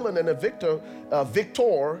between a villain and a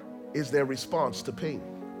victor is their response to pain.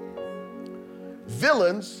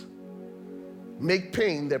 Villains make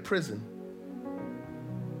pain their prison.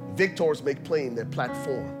 Victors make pain their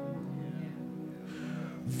platform.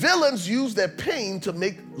 Villains use their pain to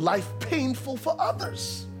make life painful for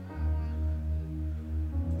others.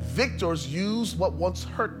 Victors use what once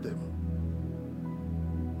hurt them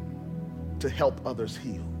to help others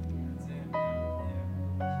heal.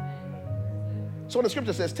 So when the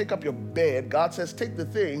scripture says, take up your bed, God says, take the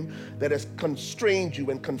thing that has constrained you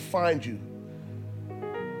and confined you,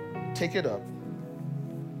 take it up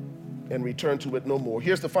and return to it no more.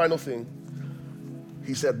 Here's the final thing.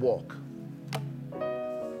 He said, walk.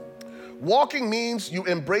 Walking means you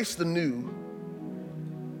embrace the new,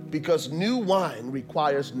 because new wine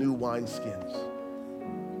requires new wineskins.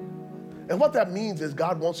 And what that means is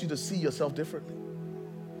God wants you to see yourself differently.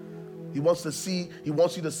 He wants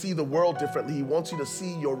you to see the world differently. He wants you to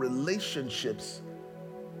see your relationships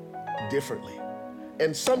differently.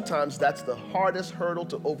 And sometimes that's the hardest hurdle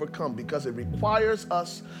to overcome, because it requires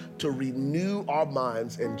us to renew our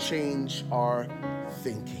minds and change our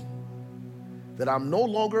thinking. That I'm no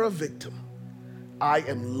longer a victim. I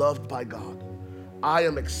am loved by God. I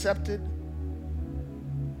am accepted.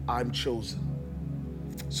 I'm chosen.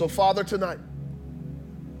 So Father, tonight,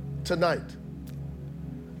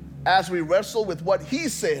 as we wrestle with what he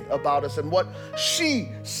said about us and what she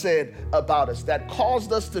said about us that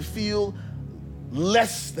caused us to feel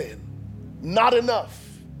less than, not enough,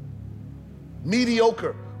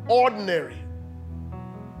 mediocre, ordinary.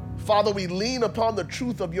 Father, we lean upon the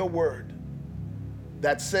truth of your word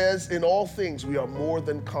that says in all things we are more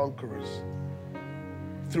than conquerors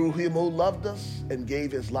through him who loved us and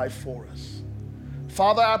gave his life for us.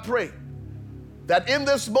 Father, I pray that in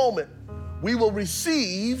this moment we will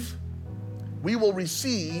receive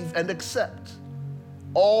and accept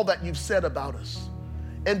all that you've said about us.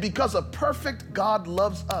 And because a perfect God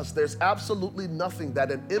loves us, there's absolutely nothing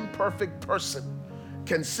that an imperfect person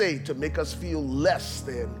can say to make us feel less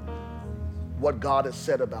than what God has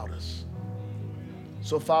said about us.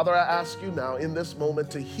 So Father, I ask you now in this moment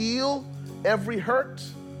to heal every hurt,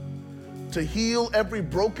 to heal every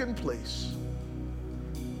broken place,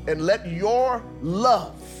 and let your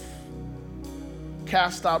love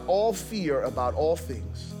cast out all fear about all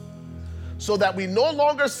things, so that we no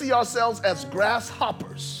longer see ourselves as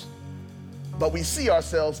grasshoppers, but we see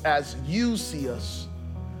ourselves as you see us,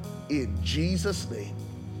 in Jesus' name.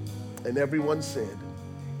 And everyone said,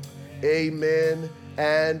 amen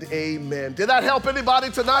and amen. Did that help anybody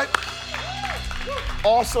tonight?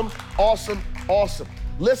 Awesome, awesome, awesome.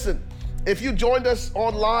 Listen, if you joined us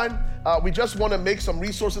online, we just want to make some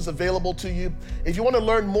resources available to you. If you want to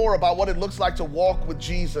learn more about what it looks like to walk with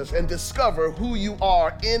Jesus and discover who you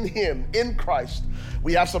are in him, in Christ,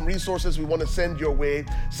 we have some resources we want to send your way.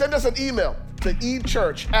 Send us an email to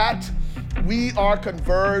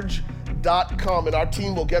echurch@weareconverge.com, and our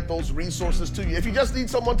team will get those resources to you. If you just need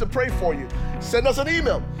someone to pray for you, send us an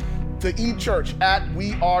email to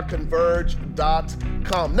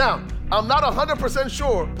echurch@weareconverge.com. Now, I'm not 100%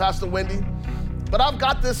 sure, Pastor Wendy, but I've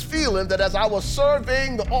got this feeling that as I was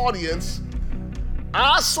surveying the audience,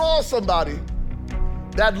 I saw somebody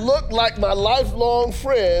that looked like my lifelong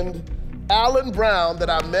friend, Alan Brown, that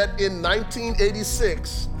I met in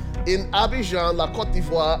 1986 in Abidjan, La Côte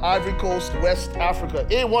d'Ivoire, Ivory Coast, West Africa.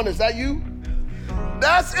 A1, is that you?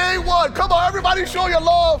 That's A1. Come on, everybody show your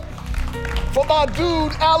love for my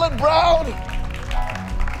dude, Alan Brown.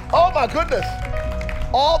 Oh my goodness.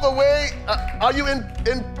 All the way, are you in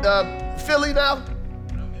Philly now?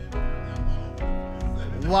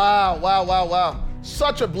 Wow.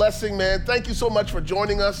 Such a blessing, man. Thank you so much for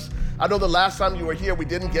joining us. I know the last time you were here, we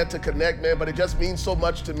didn't get to connect, man, but it just means so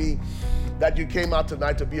much to me that you came out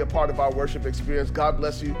tonight to be a part of our worship experience. God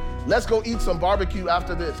bless you. Let's go eat some barbecue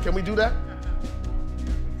after this. Can we do that?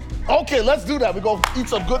 Okay, let's do that. We're going to eat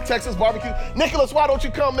some good Texas barbecue. Nicholas, why don't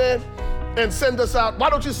you come, man, and send us out? Why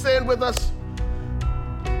don't you stand with us?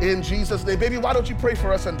 In Jesus' name. Baby, why don't you pray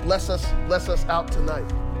for us and bless us out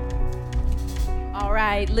tonight? All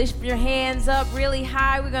right, lift your hands up really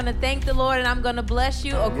high. We're going to thank the Lord, and I'm going to bless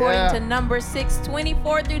you according to Numbers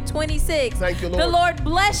 6:24-26. Thank you, Lord. The Lord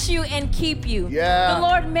bless you and keep you. Yeah. The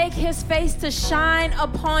Lord make his face to shine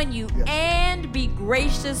upon you and be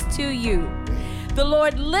gracious to you. The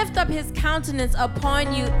Lord lift up his countenance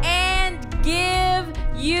upon you and give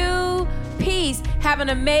you peace. Have an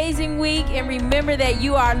amazing week, and remember that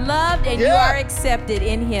you are loved and you are accepted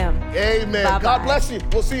in him. Amen. Bye-bye. God bless you.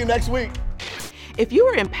 We'll see you next week. If you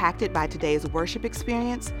were impacted by today's worship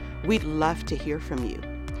experience, we'd love to hear from you.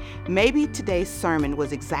 Maybe today's sermon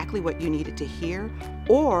was exactly what you needed to hear,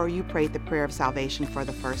 or you prayed the prayer of salvation for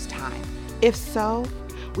the first time. If so,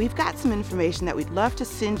 we've got some information that we'd love to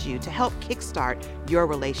send you to help kickstart your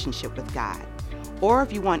relationship with God. Or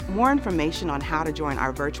if you want more information on how to join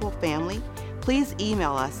our virtual family, please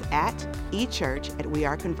email us at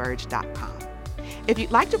echurch@weareconverge.com. If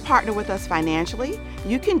you'd like to partner with us financially,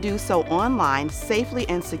 you can do so online safely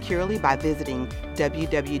and securely by visiting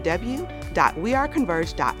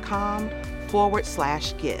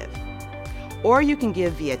www.weareconverge.com/give. Or you can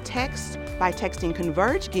give via text by texting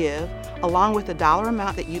Converge Give along with the dollar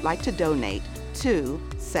amount that you'd like to donate to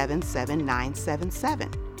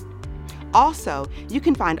 77977. Also, you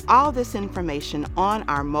can find all this information on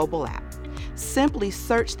our mobile app. Simply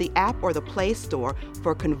search the app or the Play Store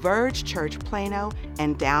for Converge Church Plano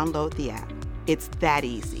and download the app. It's that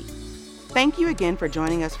easy. Thank you again for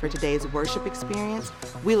joining us for today's worship experience.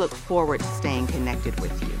 We look forward to staying connected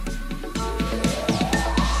with you.